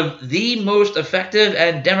one of the most effective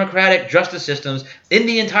and democratic justice systems in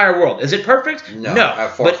the entire world. Is it perfect? No.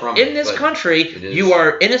 But in this country, you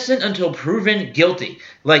are innocent until proven guilty.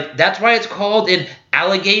 Like, that's why it's called an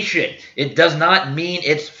allegation. It does not mean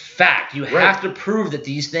it's fact. You have to prove that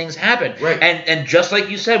these things happen. Right. And just like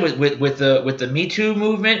you said with the Me Too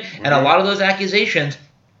movement and a lot of those accusations,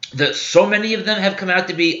 so many of them have come out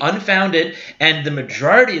to be unfounded, and the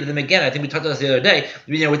majority of them, again, I think we talked about this the other day,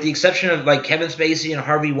 you know, with the exception of like Kevin Spacey and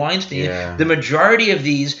Harvey Weinstein, the majority of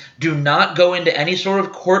these do not go into any sort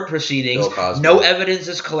of court proceedings. No evidence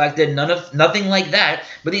is collected, nothing like that.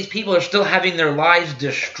 But these people are still having their lives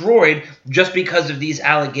destroyed just because of these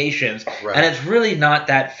allegations, and it's really not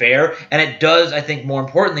that fair. And it does, I think, more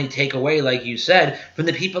importantly, take away, like you said, from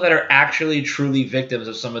the people that are actually truly victims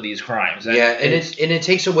of some of these crimes. And it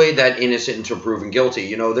takes away that innocent until proven guilty.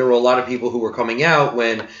 You know, there were a lot of people who were coming out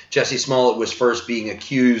when Jussie Smollett was first being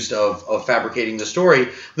accused of fabricating the story.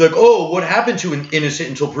 Like, oh, what happened to an innocent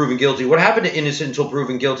until proven guilty? What happened to innocent until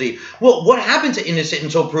proven guilty? Well, what happened to innocent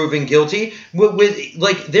until proven guilty? With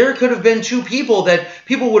like, there could have been two people that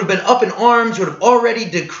people would have been up in arms, would have already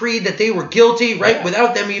decreed that they were guilty, right,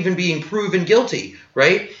 without them even being proven guilty,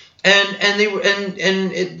 right? And they were, and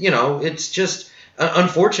it, you know, it's just.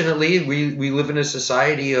 Unfortunately, we live in a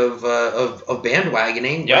society of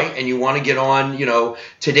bandwagoning, right? And you want to get on, you know,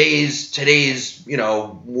 today's, you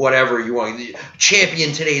know, whatever you want,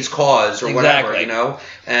 champion today's cause or whatever, you know.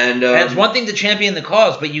 And it's one thing to champion the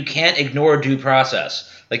cause, but you can't ignore due process.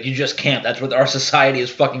 Like, you just can't. That's what our society is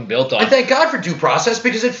fucking built on. And thank God for due process,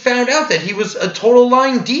 because it found out that he was a total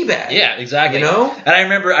lying D-bag. Yeah, exactly. You know? And I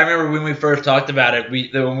remember when we first talked about it,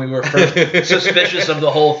 when we were first suspicious of the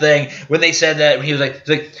whole thing, when they said that, he was like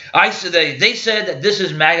they said that this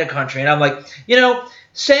is MAGA country. And I'm like, you know,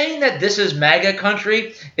 saying that this is MAGA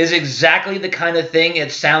country is exactly the kind of thing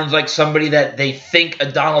it sounds like somebody that they think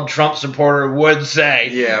a Donald Trump supporter would say.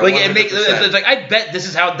 Yeah, like it's like, I bet this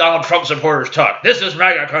is how Donald Trump supporters talk. This is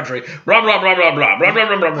MAGA country. Blah blah blah blah blah blah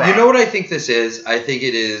blah blah blah. You know what I think this is? I think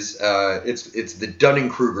it is. It's the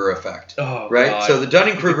Dunning-Kruger effect. Oh, right. God. So the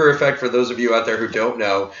Dunning-Kruger effect, for those of you out there who don't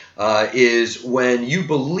know, is when you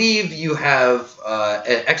believe you have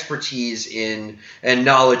expertise in and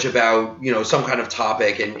knowledge about, you know, some kind of topic,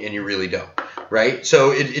 and you really don't. right?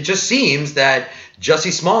 So it just seems that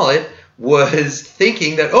Jussie Smollett was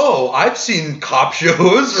thinking that, oh, I've seen cop shows,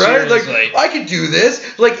 right? Seriously. Like, I could do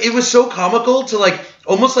this. Like, it was so comical to, like,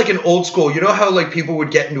 almost like an old school. You know how, like, people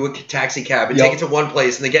would get into a taxi cab and take it to one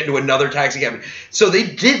place and they get into another taxi cab? So they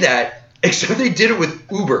did that. Except they did it with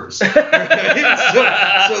Ubers.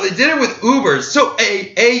 Right? So they did it with Ubers. So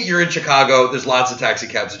A, you're in Chicago. There's lots of taxi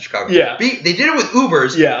cabs in Chicago. Yeah. B, they did it with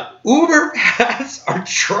Ubers. Yeah. Uber ads are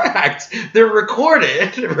tracked. They're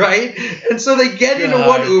recorded, right? And so they get into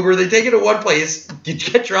one Uber, they take it to one place, you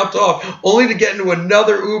get dropped off, only to get into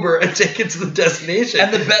another Uber and take it to the destination.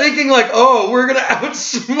 And thinking like, oh, we're gonna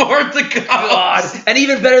outsmart the cops. God. And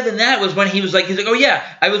even better than that was when he's like, oh yeah,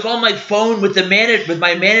 I was on my phone with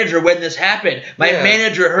my manager when this happened. My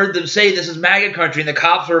manager heard them say this is MAGA country, and the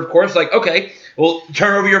cops are of course like, okay, well,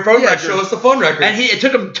 turn over your phone record. Show us the phone record. And it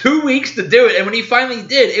took him 2 weeks to do it, and when he finally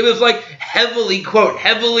did, it was like heavily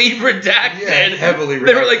redacted. Yeah, heavily redacted.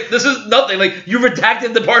 They were like, this is nothing. Like, you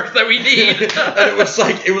redacted the parts that we need. And it was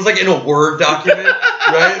like in a Word document,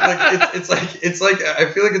 right? Like it's like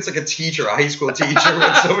I feel like it's like a teacher, a high school teacher,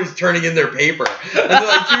 when somebody's turning in their paper. And they're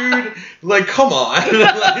like, dude, like, come on.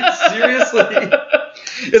 Like, seriously.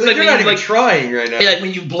 It's like you're not even trying right now. Like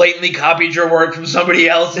when you blatantly copied your work from somebody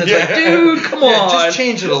else, and it's like, dude, come on. Just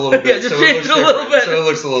change it a little bit. Just change it a little bit. So it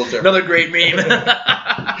looks a little different. Another great meme.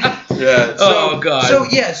 Yeah. Oh God.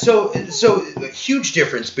 So a huge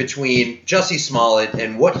difference between Jussie Smollett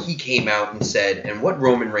and what he came out and said and what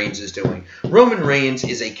Roman Reigns is doing. Roman Reigns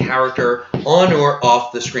is a character on or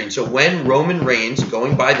off the screen. So when Roman Reigns,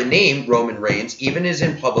 going by the name Roman Reigns, even is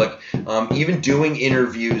in public, even doing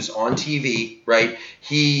interviews on TV, right?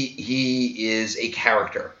 He is a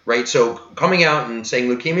character, right? So coming out and saying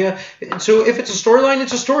leukemia, so if it's a storyline,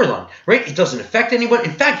 it's a storyline, right? It doesn't affect anyone.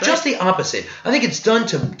 In fact, just the opposite. I think it's done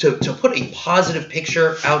to put a positive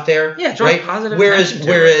picture out there, right? Positive.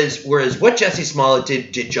 Whereas what Jussie Smollett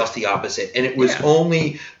did just the opposite, and it was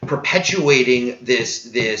only perpetuating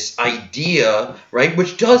this idea, right?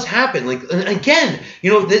 Which does happen. Like, again,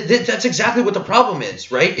 that's exactly what the problem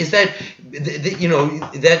is, right? Is that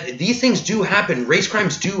that these things do happen. Race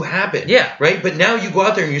crimes do happen. Yeah. Right? But now you go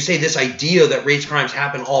out there and you say this idea that race crimes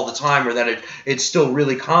happen all the time, or that it's still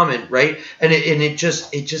really common, right? And it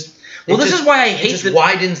just this is why I hate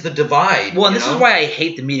widens the divide. Well, and this is why I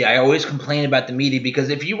hate the media. I always complain about the media because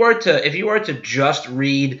if you were to just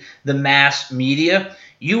read the mass media,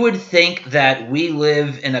 you would think that we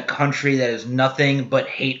live in a country that is nothing but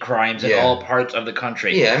hate crimes in all parts of the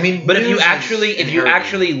country. Yeah, I mean, but if you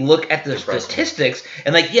actually look at the statistics,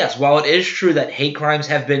 and like, yes, while it is true that hate crimes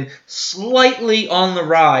have been slightly on the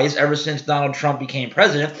rise ever since Donald Trump became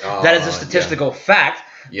president, that is a statistical fact.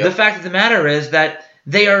 Yep. The fact of the matter is that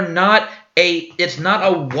they are not it's not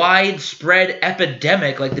a widespread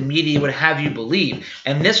epidemic like the media would have you believe.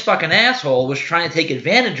 And this fucking asshole was trying to take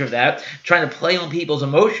advantage of that, trying to play on people's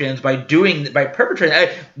emotions by perpetrating.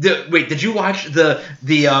 Wait, did you watch the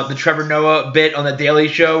Trevor Noah bit on the Daily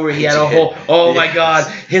Show where he had a whole my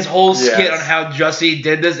God, his whole skit on how Jussie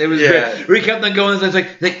did this? It was great. Where he kept on going, it's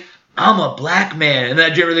like I'm a black man, and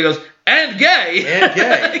then Jim really goes, and gay.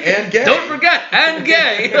 And gay. Don't forget, and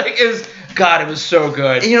gay. Like, it was, God, it was so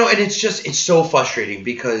good. And it's so frustrating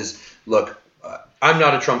because, look, I'm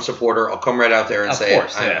not a Trump supporter. I'll come right out there and say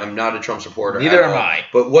it. I'm not a Trump supporter. Neither am I.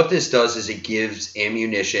 But what this does is it gives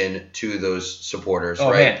ammunition to those supporters,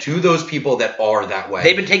 right? Man. To those people that are that way.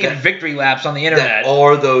 They've been taking victory laps on the internet. That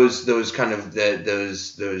are those kind of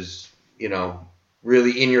those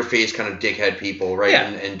really in your face kind of dickhead people, right? Yeah.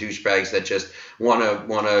 And douchebags that just want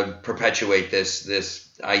to perpetuate this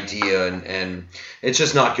idea, and it's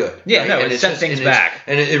just not good. Yeah, right? No, it sets things back.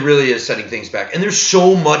 And it really is setting things back. And there's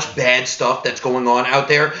so much bad stuff that's going on out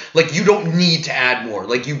there. Like, you don't need to add more.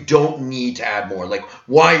 Like,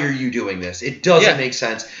 why are you doing this? It doesn't make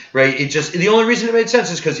sense, right? The only reason it made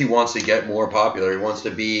sense is because he wants to get more popular. He wants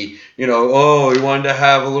to be, he wanted to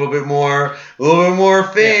have a little bit more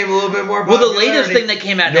fame, a little bit more popularity. Well, the latest thing that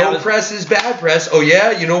came out now is press is bad press. Oh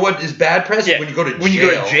yeah, you know what is bad press? Yeah. When you go to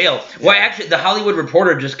jail. Yeah. Well, actually, the Hollywood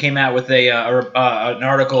Reporter just came out with an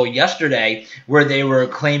article yesterday where they were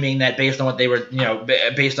claiming that based on what they were,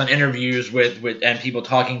 based on interviews with and people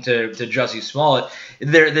talking to Jussie Smollett,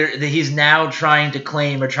 he's now trying to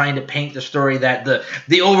claim or trying to paint the story that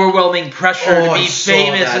the overwhelming pressure to be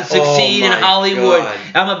famous and succeed in Hollywood. God.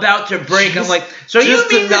 I'm about to break. I'm like, so you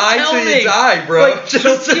mean to tell me? Till you die, bro. Like,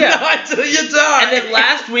 just deny till you die. And then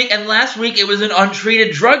last week it was an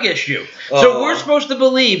untreated drug issue. So we're supposed to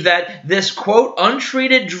believe that this quote untreated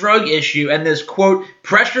untreated drug issue and this, quote,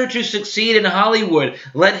 pressure to succeed in Hollywood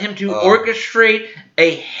led him to orchestrate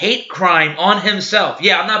a hate crime on himself.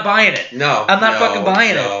 Yeah, I'm not buying it. No. I'm not fucking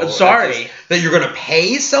buying it. I'm sorry. That you're going to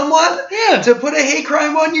pay someone to put a hate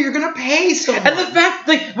crime on you? You're going to pay someone. And the fact,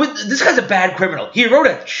 this guy's a bad criminal. He wrote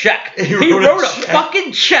a check. He wrote a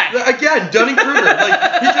fucking check. Again, Dunning-Kruger.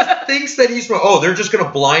 He just thinks that he's, they're just going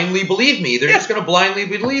to blindly believe me. They're just going to blindly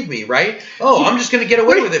believe me, right? Oh, I'm just going to get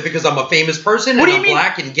away with it because I'm a famous person and I'm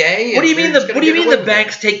black and gay. What do you mean the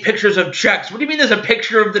banks take pictures of checks? What do you mean there's a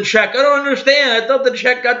picture of the check? I don't understand. I thought the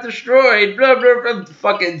check got destroyed. Blah, blah, blah.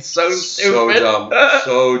 Fucking so stupid.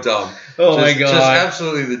 So dumb. Oh my god. Just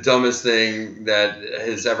absolutely the dumbest thing that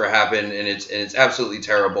has ever happened, and it's absolutely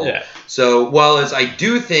terrible. Yeah. So while as I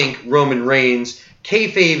do think Roman Reigns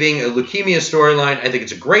kayfabing a leukemia storyline, I think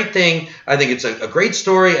it's a great thing. I think it's a great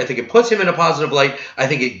story. I think it puts him in a positive light. I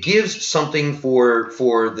think it gives something for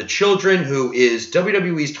the children who is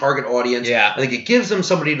WWE's target audience. Yeah. I think it gives them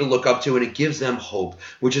somebody to look up to, and it gives them hope,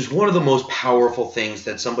 which is one of the most powerful things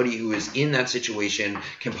that somebody who is in that situation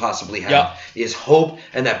can possibly have, is hope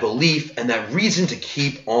and that belief and that reason to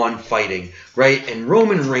keep on fighting, right? And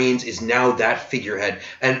Roman Reigns is now that figurehead.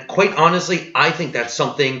 And quite honestly, I think that's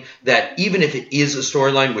something that even if it is a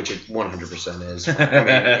storyline, which it 100% is,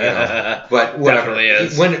 but whatever. Definitely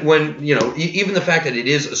is. When even the fact that it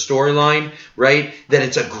is a storyline, right, that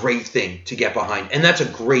it's a great thing to get behind. And that's a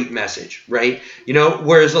great message, right?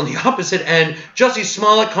 Whereas on the opposite end, Jussie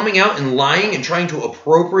Smollett coming out and lying and trying to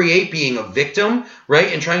appropriate being a victim,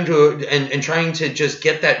 right? And trying to just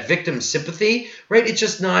get that victim sympathy, right?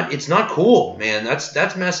 It's not cool, man.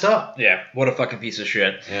 That's messed up. Yeah, what a fucking piece of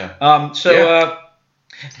shit. Yeah.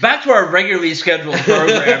 Back to our regularly scheduled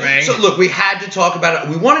programming. So look, we had to talk about it.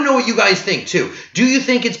 We want to know what you guys think too. Do you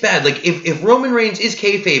think it's bad? Like if Roman Reigns is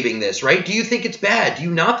kayfabing this, right? Do you think it's bad? Do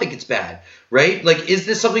you not think it's bad? Right? Like, is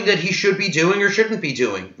this something that he should be doing or shouldn't be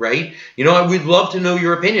doing? Right? We'd love to know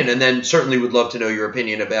your opinion, and then certainly would love to know your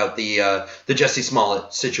opinion about the Jussie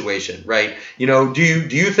Smollett situation. Right? Do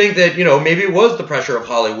you think that maybe it was the pressure of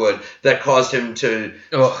Hollywood that caused him to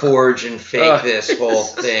forge and fake this whole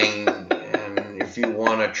thing? If you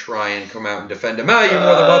want to try and come out and defend him, you're more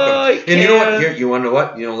than welcome. And you know what? Here, you want to know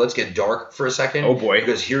what? Let's get dark for a second. Oh boy!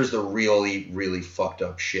 Because here's the really, really fucked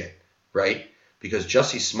up shit, right? Because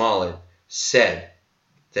Jussie Smollett said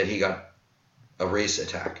that he got a race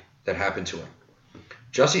attack that happened to him.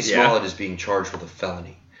 Jussie Smollett is being charged with a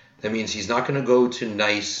felony. That means he's not going to go to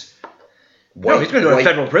nice white... No, he's going to go to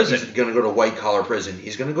federal prison. He's going to go to white-collar prison.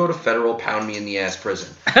 He's going to go to federal pound-me-in-the-ass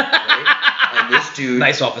prison. Right? And this dude...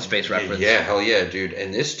 Nice Office Space reference. Yeah, hell yeah, dude.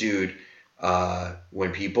 And this dude,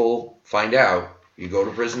 when people find out you go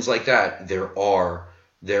to prisons like that, there are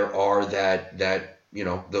that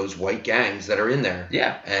those white gangs that are in there.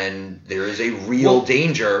 Yeah. And there is a real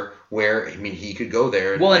danger where, he could go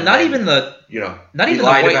there. He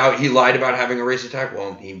lied about having a race attack.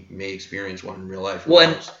 Well, he may experience one in real life.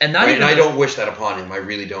 And I don't wish that upon him. I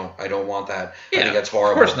really don't. I don't want that. Yeah, I think that's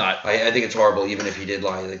horrible. Of course not. I think it's horrible even if he did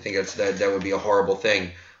lie. I think that would be a horrible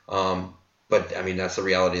thing. But that's the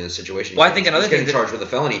reality of the situation. Well, I think he's getting charged with a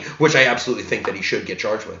felony, which I absolutely think that he should get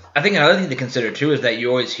charged with. I think another thing to consider too is that you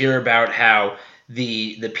always hear about how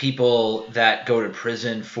the people that go to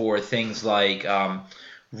prison for things like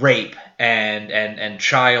rape and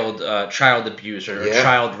child abuse or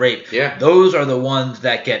child rape, those are the ones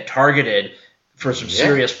that get targeted for some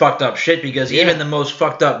serious fucked up shit, because even the most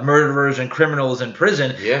fucked up murderers and criminals in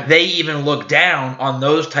prison, they even look down on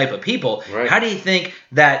those type of people. Right. How do you think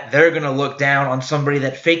that they're going to look down on somebody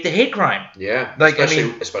that faked a hate crime? Yeah,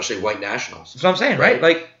 especially white nationals. That's what I'm saying, right?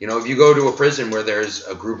 Like, if you go to a prison where there's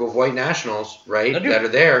a group of white nationals, right, that are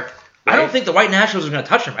there. Right? I don't think the white nationals are going to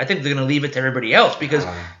touch him. I think they're going to leave it to everybody else, because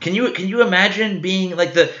can you imagine being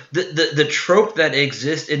like the trope that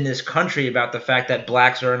exists in this country about the fact that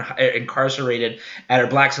blacks are incarcerated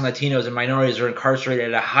blacks and Latinos and minorities are incarcerated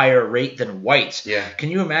at a higher rate than whites. Yeah. Can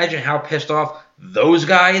you imagine how pissed off those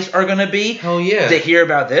guys are going to be? Hell yeah. To hear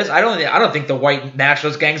about this? I don't think the white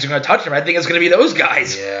nationalist gangs are going to touch him. I think it's going to be those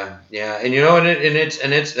guys. Yeah. Yeah. And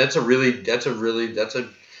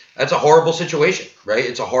that's a horrible situation, right?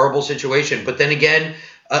 It's a horrible situation. But then again,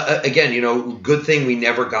 good thing we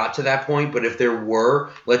never got to that point. But if there were,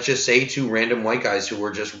 let's just say, two random white guys who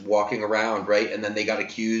were just walking around, right, and then they got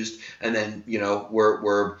accused, and then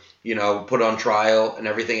were put on trial and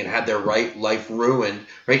everything, and had their life ruined,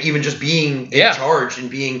 right? Even just being charged and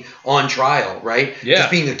being on trial, right? Yeah.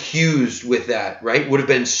 Just being accused with that, right, would have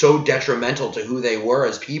been so detrimental to who they were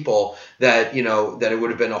as people that, that it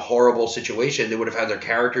would have been a horrible situation. They would have had their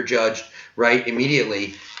character judged, right,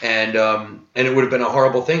 immediately, and it would have been a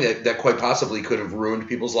horrible thing that quite possibly could have ruined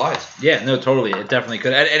people's lives. Yeah, no, totally. It definitely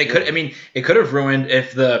could. And it could, I mean, it could have ruined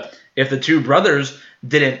if the two brothers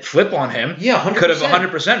didn't flip on him. Yeah, 100%. Could have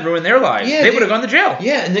 100% ruined their lives. Yeah, they would have gone to jail.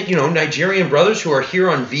 Yeah, and then, Nigerian brothers who are here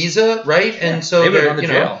on visa, right? And so they would have gone to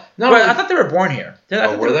jail. I thought they were born here.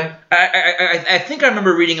 Were they? I think I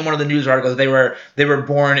remember reading in one of the news articles they were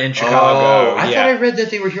born in Chicago. Oh, I thought I read that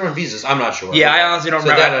they were here on visas. I'm not sure. Yeah, I honestly don't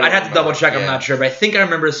remember. I'd have to double check. I'm not sure, but I think I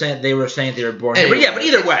remember saying they were born here. But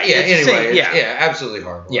either way. Yeah, anyway. Absolutely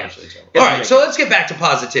horrible. Yeah. Absolutely terrible. All right, so let's get back to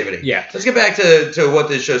positivity. Yeah. Let's get back to what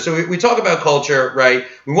this shows. So we talk about culture, right?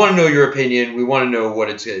 We want to know your opinion. We want to know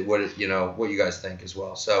what you guys think as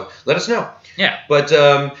well. So let us know. Yeah. But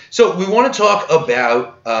so we want to talk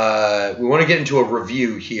about we want to get into a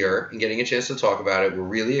review here and getting a chance to talk about it. We're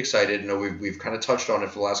really excited. We've kind of touched on it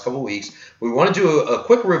for the last couple of weeks. We want to do a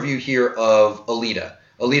quick review here of Alita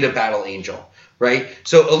Battle Angel. Right?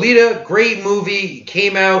 So Alita, great movie,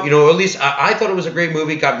 came out, at least I thought it was a great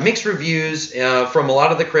movie, got mixed reviews from a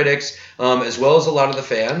lot of the critics, as well as a lot of the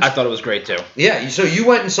fans. I thought it was great too. Yeah, so you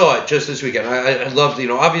went and saw it just this weekend. I loved,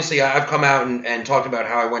 obviously I've come out and talked about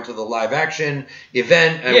how I went to the live action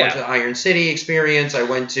event, I went to the Iron City experience, I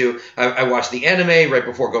watched the anime right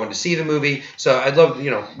before going to see the movie, so I'd love,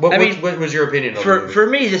 what was your opinion on the movie? For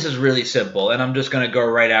me, this is really simple, and I'm just going to go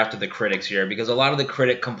right after the critics here, because a lot of the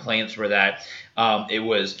critic complaints were that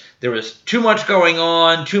there was too much going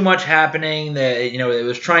on, too much happening. That it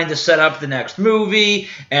was trying to set up the next movie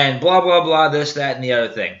and blah blah blah, this, that, and the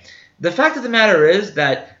other thing. The fact of the matter is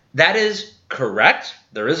that is correct.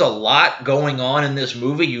 There is a lot going on in this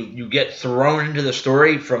movie. You get thrown into the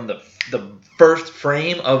story from the first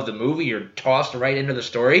frame of the movie. You're tossed right into the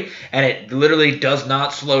story, and it literally does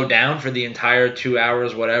not slow down for the entire 2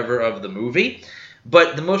 hours, whatever, of the movie.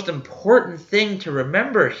 But the most important thing to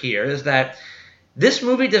remember here is that this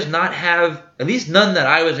movie does not have, at least none that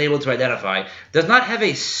I was able to identify, does not have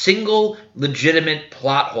a single legitimate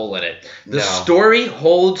plot hole in it. The story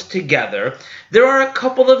holds together. There are a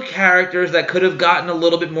couple of characters that could have gotten a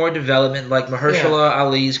little bit more development, like Mahershala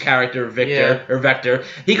Ali's character, Vector.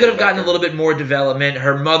 He could have gotten a little bit more development.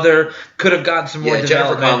 Her mother could have gotten some more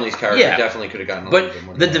development. Jennifer Connelly's character definitely could have gotten a little bit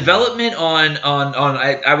more development. But the development on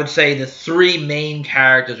I would say the three main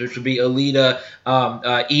characters, which would be Alita,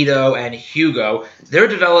 Ito, and Hugo, their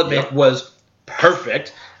development was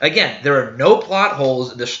perfect. Again, there are no plot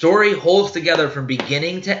holes. The story holds together from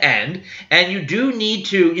beginning to end, and you do need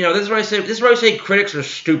to, this is why I say critics are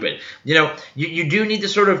stupid. You do need to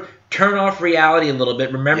sort of turn off reality a little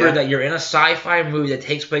bit. Remember that you're in a sci-fi movie that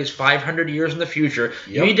takes place 500 years in the future.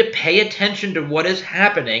 You need to pay attention to what is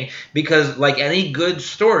happening, because like any good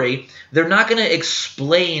story, they're not going to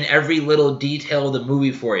explain every little detail of the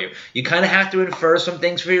movie for you. You kind of have to infer some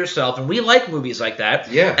things for yourself, and we like movies like that.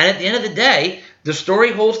 Yeah. And at the end of the day, the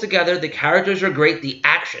story holds together. The characters are great. The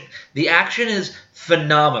action is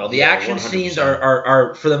phenomenal. The action 100%. Scenes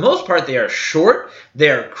are for the most part, they are short. They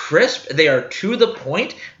are crisp. They are to the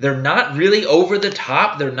point. They're not really over the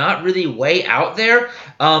top. They're not really way out there.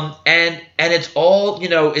 And it's all,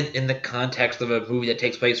 in the context of a movie that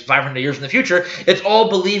takes place 500 years in the future, it's all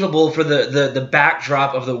believable for the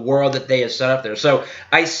backdrop of the world that they have set up there. So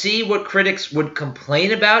I see what critics would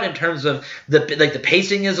complain about in terms of the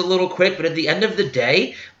pacing is a little quick, but at the end of the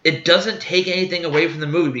day, it doesn't take anything away from the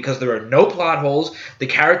movie, because there are no plot holes. The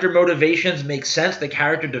character motivations make sense. The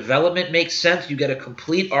character development makes sense. You get a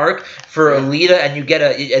complete arc for Alita, and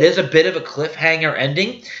it is a bit of a cliffhanger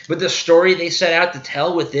ending, but the story they set out to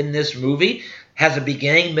tell within this movie has a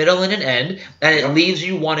beginning, middle, and an end, and it leaves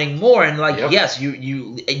you wanting more. And yes,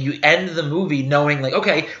 you end the movie knowing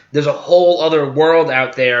okay, there's a whole other world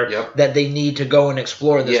out there that they need to go and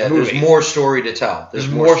explore in this movie. There's more story to tell. There's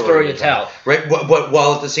more story to tell. Right, but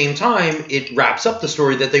while at the same time, it wraps up the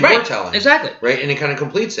story that they were telling. Exactly. Right, and it kind of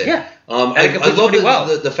completes it. Yeah. I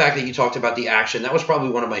love the fact that you talked about the action. That was probably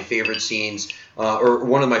one of my favorite scenes, or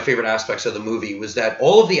one of my favorite aspects of the movie, was that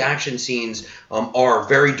all of the action scenes are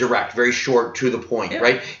very direct, very short, to the point,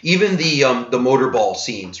 right? Even the motorball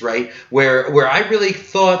scenes, right, where I really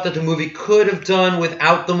thought that the movie could have done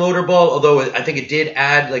without the motorball, although I think it did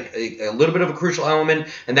add a little bit of a crucial element,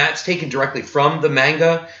 and that's taken directly from the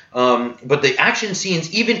manga. But the action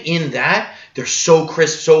scenes, even in that, they're so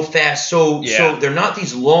crisp, so fast, so they're not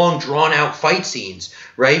these long, drawn out fight scenes,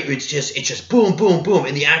 right? It's just boom, boom, boom,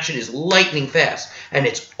 and the action is lightning fast, and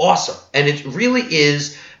it's awesome, and it really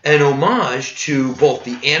is an homage to both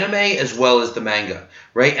the anime as well as the manga,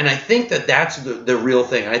 right? And I think that that's the real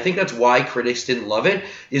thing. And I think that's why critics didn't love it,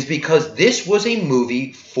 is because this was a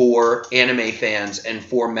movie for anime fans and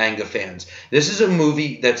for manga fans. This is a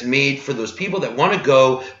movie that's made for those people that want to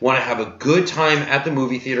go, want to have a good time at the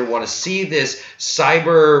movie theater, want to see this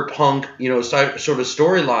cyberpunk, sort of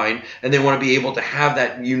storyline, and they want to be able to have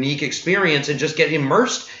that unique experience and just get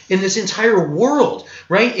immersed in this entire world,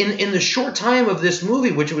 right? In the short time of this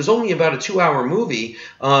movie, which was only about a 2-hour movie,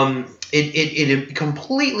 it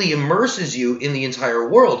completely immerses you in the entire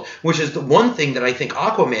world, which is the one thing that I think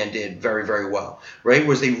Aquaman did very, very well, right?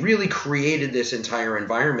 Was they really created this entire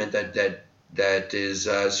environment that is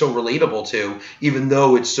so relatable to, even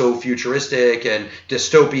though it's so futuristic and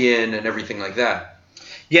dystopian and everything like that.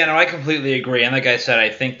 Yeah, no, I completely agree. And like I said, I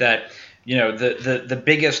think that the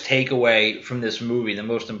biggest takeaway from this movie, the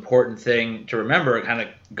most important thing to remember, kind of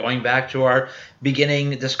going back to our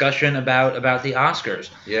beginning discussion about the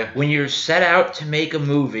Oscars. Yeah. When you're set out to make a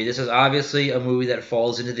movie, this is obviously a movie that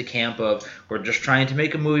falls into the camp of we're just trying to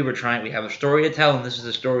make a movie. We have a story to tell, and this is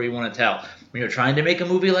the story we want to tell. When you're trying to make a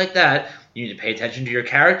movie like that, you need to pay attention to your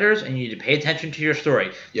characters, and you need to pay attention to your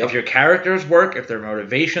story. Yep. If your characters work, if their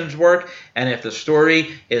motivations work, and if the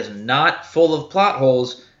story is not full of plot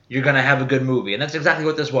holes, you're going to have a good movie. And that's exactly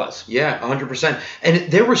what this was. Yeah, 100%.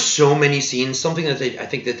 And there were so many scenes. Something that I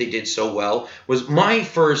think that they did so well was my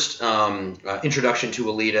first introduction to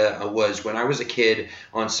Alita was when I was a kid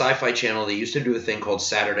on Sci-Fi Channel. They used to do a thing called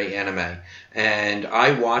Saturday Anime. And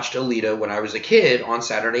I watched Alita when I was a kid on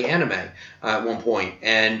Saturday Anime at one point.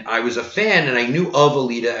 And I was a fan, and I knew of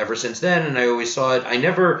Alita ever since then, and I always saw it. I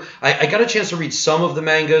got a chance to read some of the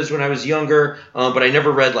mangas when I was younger, but I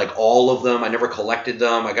never read like all of them. I never collected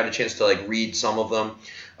them. I got a chance to like read some of them.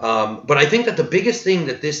 But I think that the biggest thing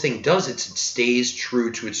that this thing does, it stays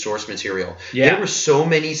true to its source material. Yeah. There were so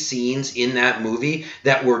many scenes in that movie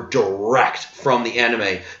that were direct from the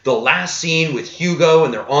anime. The last scene with Hugo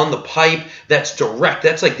and they're on the pipe, that's direct.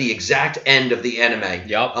 That's like the exact end of the anime.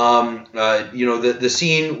 Yep. The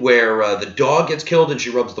scene where the dog gets killed and she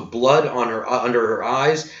rubs the blood on her under her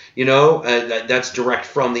eyes. That's direct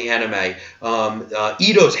from the anime.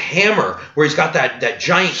 Ito's hammer, where he's got that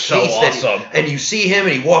giant so case, awesome. and you see him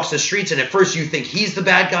and he walks the streets, and at first you think he's the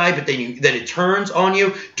bad guy, but then it turns on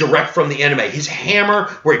you, direct from the anime. His hammer,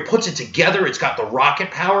 where he puts it together, it's got the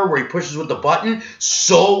rocket power where he pushes with the button.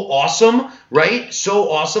 So awesome, right?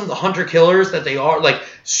 So awesome. The hunter killers that they are, like,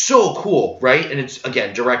 so cool, right? And it's,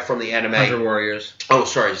 again, direct from the anime. Hunter Warriors. Oh,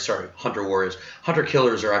 sorry. Hunter Warriors. Hunter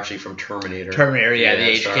killers are actually from Terminator. Yeah,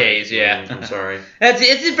 the HKs, yeah. I'm sorry.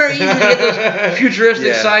 It's very easy to get those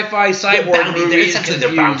futuristic sci-fi cyborg movies. Essentially,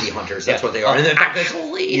 they're bounty hunters. That's what they are. And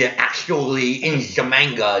Actually, in the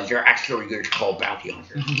manga, you're called bounty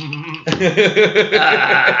hunters.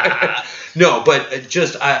 No, but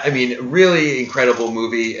just, really incredible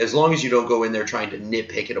movie. As long as you don't go in there trying to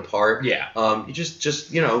nitpick it apart. Yeah. You just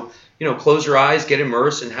close your eyes, get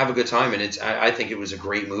immersed, and have a good time. And I think it was a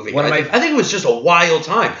great movie. I think it was just a wild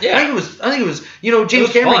time. Yeah. I think it was.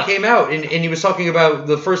 James Cameron came out and he was talking about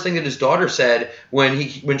the first thing that his daughter said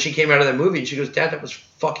when she came out of that movie, and she goes, "Dad, that was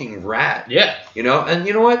fucking rad." Yeah. And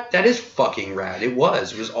you know what? That is fucking rad. It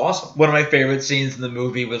was awesome. One of my favorite scenes in the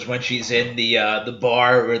movie was when she's in the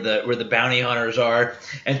bar where the bounty hunters are,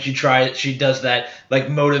 and she does that like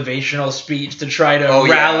motivational speech to try to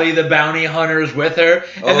rally the bounty hunters with her,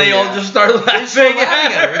 and they all just start laughing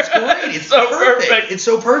at her. It's great. It's so perfect. It's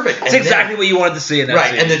so perfect. It's exactly what you wanted to see in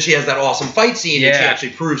that scene. And then she has that awesome fight scene, and she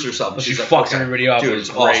actually proves herself. Well, she fucks everybody up. Dude, it's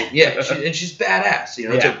awesome. Yeah, and she's badass.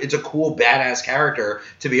 It's a cool badass character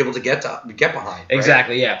to be able to get behind. Right?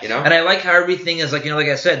 Exactly. Yeah. And I like how everything is like like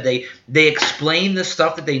I said, they explain the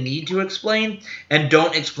stuff that they need to explain and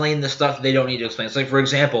don't explain the stuff that they don't need to explain. So, like, for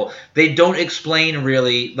example, they don't explain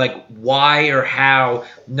really like why or how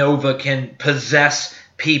Nova can possess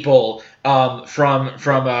people from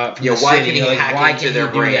the why city. Can he hack into their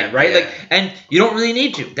brain? That, right? Yeah. Like, and you don't really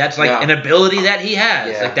need to. That's like an ability that he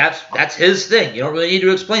has. Yeah. Like that's his thing. You don't really need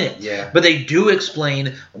to explain it. Yeah. But they do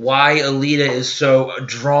explain why Alita is so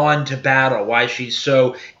drawn to battle, why she's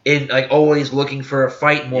so always looking for a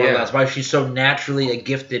fight, more or less, why she's so naturally a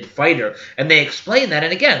gifted fighter. And they explain that,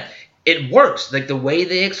 and again, it works. Like the way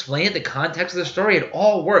they explain it, the context of the story, it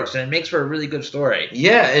all works, and it makes for a really good story.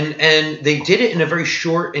 Yeah, and they did it in a very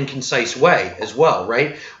short and concise way as well,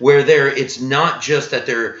 right? Where it's not just that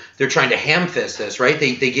they're trying to ham-fist this, right?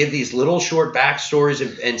 They give these little short backstories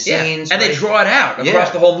and scenes, and right? they draw it out across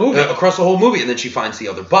the whole movie. Across the whole movie, and then she finds the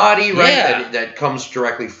other body, right? Yeah. That comes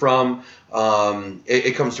directly from.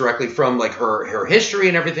 It comes directly from like her history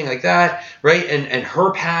and everything like that, right? And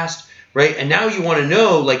her past. Right, and now you want to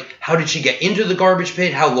know, like, how did she get into the garbage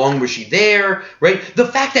pit? How long was she there? Right, the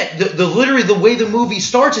fact that literally the way the movie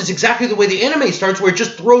starts is exactly the way the anime starts, where it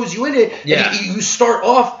just throws you in it. Yeah, and you start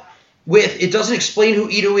off with, it doesn't explain who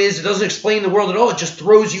Ito is, it doesn't explain the world at all. It just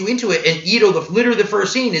throws you into it. And Ito, literally the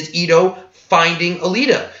first scene is Ito finding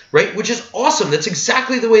Alita, right? Which is awesome. That's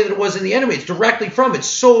exactly the way that it was in the anime. It's directly from. It's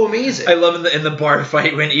so amazing. I love in the bar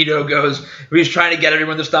fight when Ito goes, he's trying to get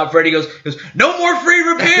everyone to stop fighting. He goes, no more free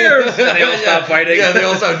repairs, and they all stop fighting. Yeah, they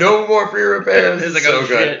all stop. No more free repairs. It's like, so oh,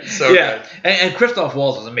 good. shit. So good. And Christoph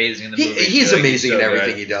Waltz is amazing in the movie. He's amazing so in everything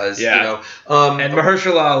good. he does. Yeah. You know? And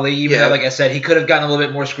Mahershala Ali, even though, like I said, he could have gotten a little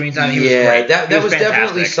bit more screen time. He was great. That was fantastic.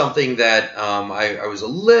 definitely something that I was a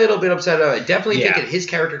little bit upset about. I definitely think that his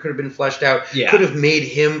character could have been fleshed out. Yeah. Could have made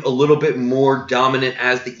him a little bit more dominant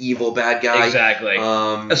as the evil bad guy. Exactly.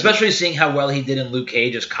 Especially seeing how well he did in Luke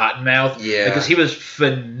Cage as Cottonmouth. Yeah. Because he was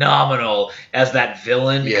phenomenal as that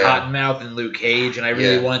villain, Cottonmouth in Luke Cage, and I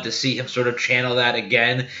really wanted to see him sort of channel that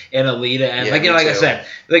again in Alita. And like I said,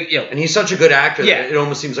 and he's such a good actor. Yeah. It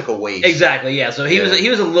almost seems like a waste. Exactly. Yeah. So he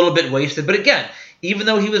was a little bit wasted, but again, even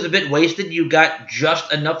though he was a bit wasted, you got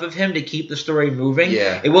just enough of him to keep the story moving.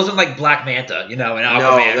 Yeah. It wasn't like Black Manta, and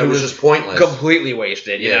Aquaman, No, that was just pointless. Completely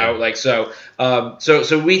wasted, you know? Like, so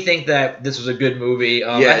we think that this was a good movie.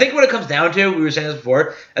 I think what it comes down to, we were saying this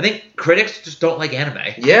before, I think critics just don't like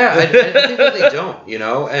anime. Yeah, I think that they don't,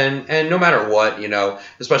 and no matter what,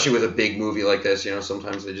 especially with a big movie like this,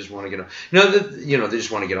 sometimes they just want to get on, they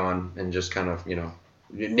just want to get on and just kind of,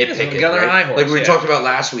 nitpick it, right? Like we talked about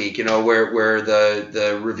last week, where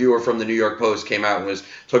the reviewer from the New York Post came out and was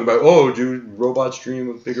talking about, do robots dream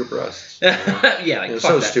of bigger breasts?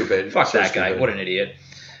 So stupid. Fuck so that stupid. guy. What an idiot.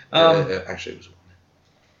 Actually, it was a woman.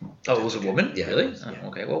 Oh, it was a woman? Yeah. Really? Yeah. Oh,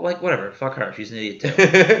 okay. Well, like, whatever. Fuck her. She's an idiot,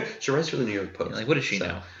 too. She writes for the New York Post. Like, what does she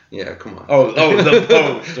know? Yeah, come on. Oh, the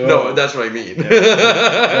Post. Oh. No, that's what I mean. Yeah.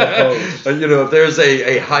 The Post. If there's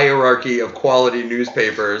a hierarchy of quality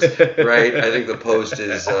newspapers, right? I think the Post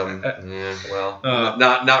is, not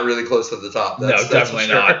really close to the top. That's definitely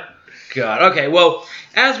for sure. not. God. Okay, well,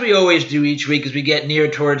 as we always do each week as we get near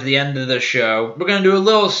towards the end of the show, we're going to do a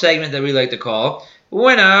little segment that we like to call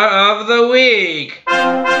Winner of the Week. All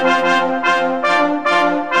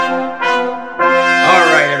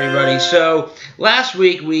right, everybody. So last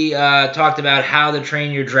week we talked about how the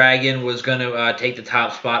Train Your Dragon was going to take the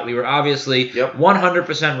top spot. We were obviously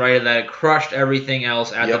 100% right in that. It crushed everything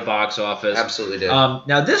else at the box office. Absolutely did.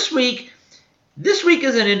 Now this week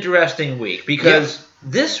is an interesting week because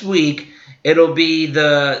this week it'll be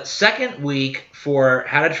the second week for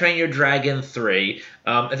How to Train Your Dragon 3.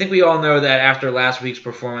 I think we all know that after last week's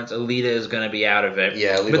performance, Alita is going to be out of it.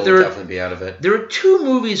 Yeah, Alita will definitely be out of it. There are two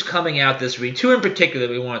movies coming out this week, two in particular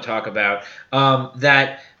that we want to talk about,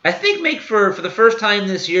 that I think make for the first time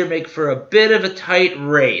this year, make for a bit of a tight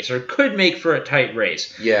race, or could make for a tight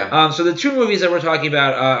race. Yeah. So the two movies that we're talking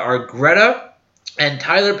about are Greta and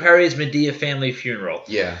Tyler Perry's Medea Family Funeral.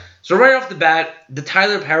 Yeah. So right off the bat, the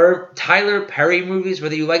Tyler Perry movies,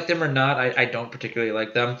 whether you like them or not, I don't particularly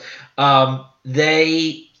like them.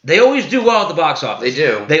 They always do well at the box office. They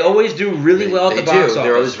do. They always do really well at the box office.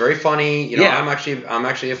 They're always very funny. I'm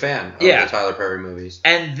actually a fan of the Tyler Perry movies.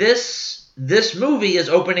 And this movie is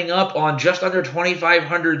opening up on just under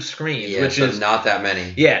 2,500 screens, which is not that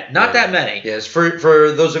many. Not that many. Yes,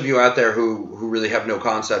 for those of you out there who really have no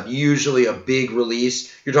concept, usually a big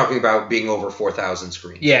release, you're talking about being over 4,000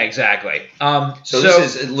 screens. Yeah, exactly. So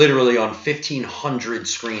this is literally on 1,500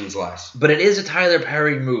 screens less. But it is a Tyler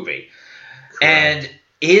Perry movie. Correct. And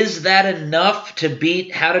is that enough to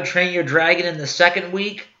beat How to Train Your Dragon in the second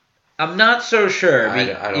week? I'm not so sure. I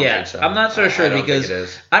don't think so. I'm not so sure because think it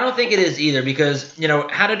is. I don't think it is either because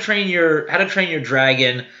How to Train Your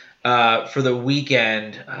Dragon for the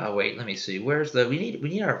weekend. Wait, let me see. Where's we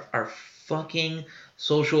need our fucking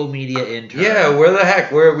social media intern. Yeah, where the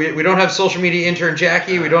heck? We don't have social media intern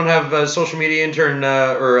Jackie. We don't have social media intern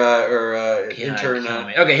intern.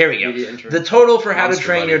 Okay, here we go. The total for How to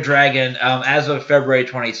Train Your Dragon as of February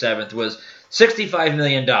 27th was $65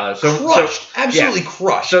 million. Crushed. Absolutely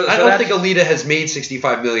crushed. So I don't think Alita has made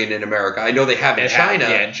 $65 million in America. I know they have in China.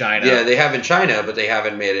 Yeah, in China. Yeah, they have in China, but they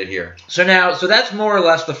haven't made it here. So that's more or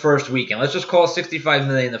less the first weekend. Let's just call it $65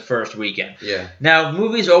 million the first weekend. Yeah. Now,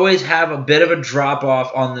 movies always have a bit of a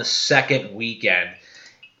drop-off on the second weekend.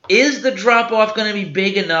 Is the drop-off going to be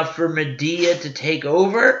big enough for Medea to take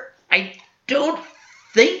over? I don't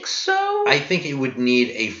think so. I think it would need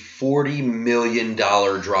a $40 million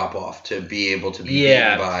drop-off to be able to be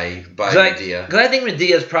beaten by Medea. Because I think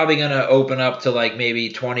Medea is probably going to open up to like maybe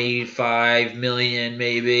 $25 million,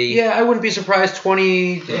 maybe. Yeah, I wouldn't be surprised.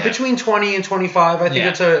 Between 20 and 25. I think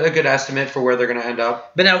that's a good estimate for where they're going to end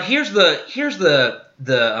up. But now here's the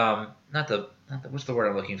what's the word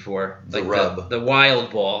I'm looking for? The rub. The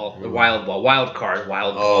wild ball. The wild ball. Wild card.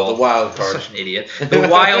 Wild ball. Oh, the wild card. I'm such an idiot. The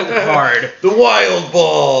wild card. The wild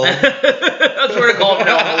ball. That's what we're calling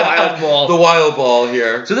now. The wild ball. The wild ball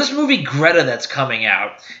here. So this movie Greta that's coming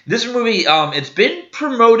out. This movie, it's been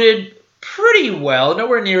promoted pretty well,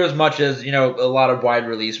 nowhere near as much as a lot of wide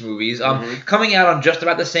release movies. Coming out on just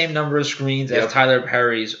about the same number of screens as Tyler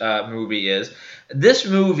Perry's movie is. This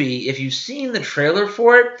movie, if you've seen the trailer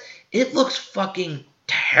for it, it looks fucking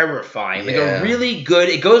terrifying. Like a really good.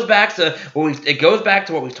 It goes back to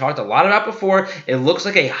what we've talked a lot about before. It looks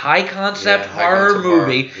like a high concept horror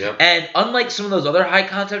movie, and unlike some of those other high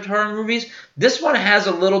concept horror movies, this one has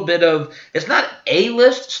a little bit of. It's not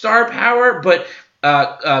A-list star power, but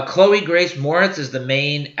Chloe Grace Moretz is the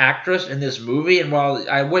main actress in this movie, and while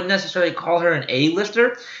I wouldn't necessarily call her an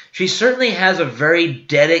A-lister, she certainly has a very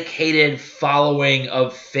dedicated following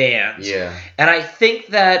of fans. Yeah, and I think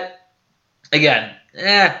that. Again,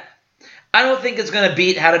 I don't think it's going to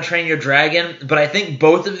beat How to Train Your Dragon, but I think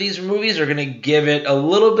both of these movies are going to give it a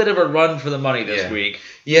little bit of a run for the money this week.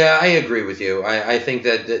 Yeah, I agree with you. I think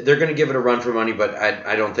that they're going to give it a run for money, but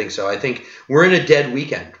I don't think so. I think we're in a dead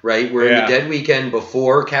weekend, right? We're in a dead weekend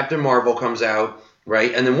before Captain Marvel comes out.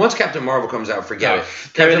 Right, and then once Captain Marvel comes out, forget it.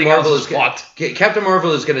 Captain Marvel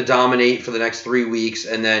is going to dominate for the next 3 weeks,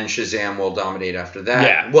 and then Shazam will dominate after that.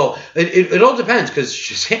 Yeah. Well, it all depends because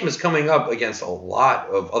Shazam is coming up against a lot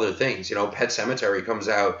of other things. Pet Sematary comes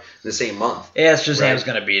out the same month. Yeah, Shazam's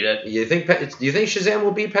going to beat it. Do you think Shazam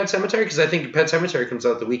will beat Pet Sematary? Because I think Pet Sematary comes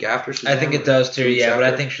out the week after Shazam. I think it does too. Yeah, but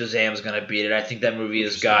I think Shazam's going to beat it. I think that movie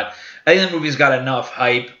has got. I think that movie's got enough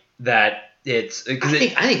hype that. Plus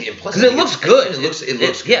it looks good. It looks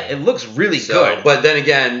good. Yeah, it looks really good. But then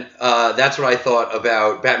again, that's what I thought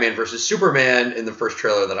about Batman vs Superman in the first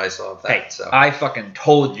trailer that I saw of that. Hey, I fucking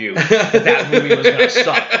told you that movie was gonna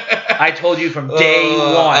suck. I told you from day one.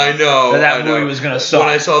 I know that movie was gonna suck. When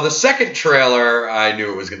I saw the second trailer, I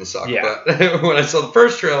knew it was gonna suck. Yeah. But when I saw the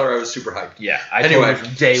first trailer, I was super hyped. Yeah. I told you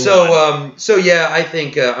from day one. So yeah, I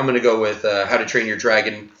think I'm gonna go with How to Train Your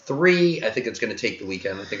Dragon 3. I think it's gonna take the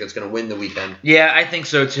weekend. I think it's gonna win the weekend. Yeah, I think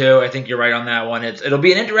so too. I think you're right on that one. It'll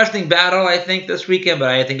be an interesting battle, I think, this weekend. But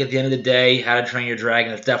I think at the end of the day, How to Train Your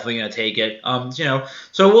Dragon is definitely going to take it.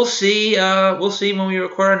 So we'll see. We'll see when we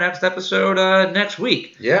record our next episode next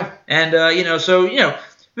week. Yeah. And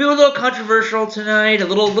we were a little controversial tonight, a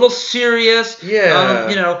little serious.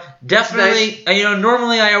 Yeah. Definitely. Nice.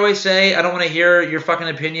 Normally I always say I don't want to hear your fucking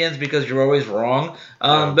opinions because you're always wrong.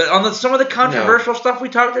 But on some of the controversial stuff we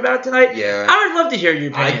talked about tonight, I would love to hear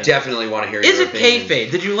your opinions. I definitely want to hear your opinions. Is it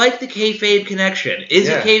kayfabe? Did you like the kayfabe connection? Is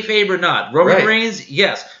it kayfabe or not? Roman Reigns?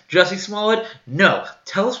 Yes. Jussie Smollett? No.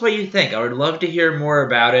 Tell us what you think. I would love to hear more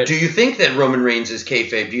about it. Do you think that Roman Reigns is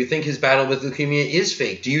kayfabe? Do you think his battle with leukemia is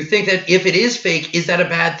fake? Do you think that if it is fake, is that a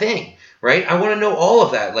bad thing? Right? I want to know all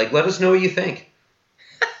of that. Let us know what you think.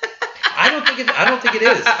 I don't think it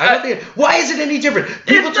is. Why is it any different?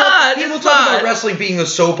 People talk about wrestling being a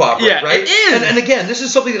soap opera, right? It is. And again, this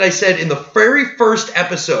is something that I said in the very first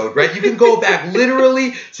episode, right? You can go back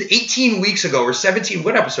literally to 18 weeks ago or 17.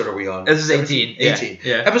 What episode are we on? This is 18. 18.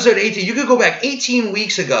 Yeah. Episode 18. You could go back 18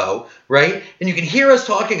 weeks ago, right? And you can hear us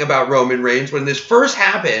talking about Roman Reigns when this first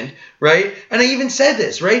happened, right? And I even said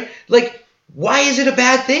this, right? Why is it a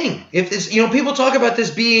bad thing? If this, people talk about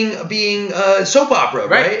this being a soap opera,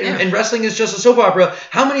 right? Yeah. And wrestling is just a soap opera.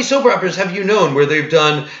 How many soap operas have you known where they've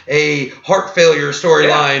done a heart failure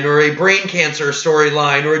storyline or a brain cancer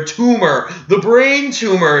storyline or a tumor, the brain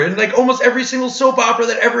tumor, and almost every single soap opera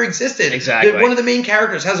that ever existed? Exactly. One of the main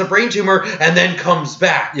characters has a brain tumor and then comes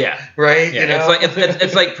back. Yeah. Right. Yeah.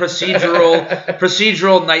 It's like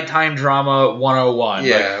procedural nighttime drama 101.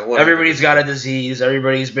 Yeah. Everybody's got a disease.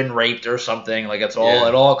 Everybody's been raped or something. something. Like it's all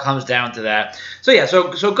it all comes down to that. So yeah,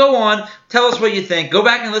 so go on, tell us what you think. Go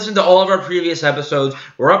back and listen to all of our previous episodes.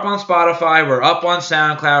 We're up on Spotify, we're up on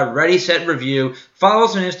SoundCloud, Ready, Set, Review. Follow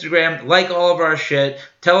us on Instagram, like all of our shit.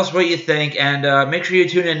 Tell us what you think, and make sure you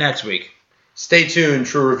tune in next week. Stay tuned,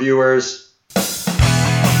 true reviewers.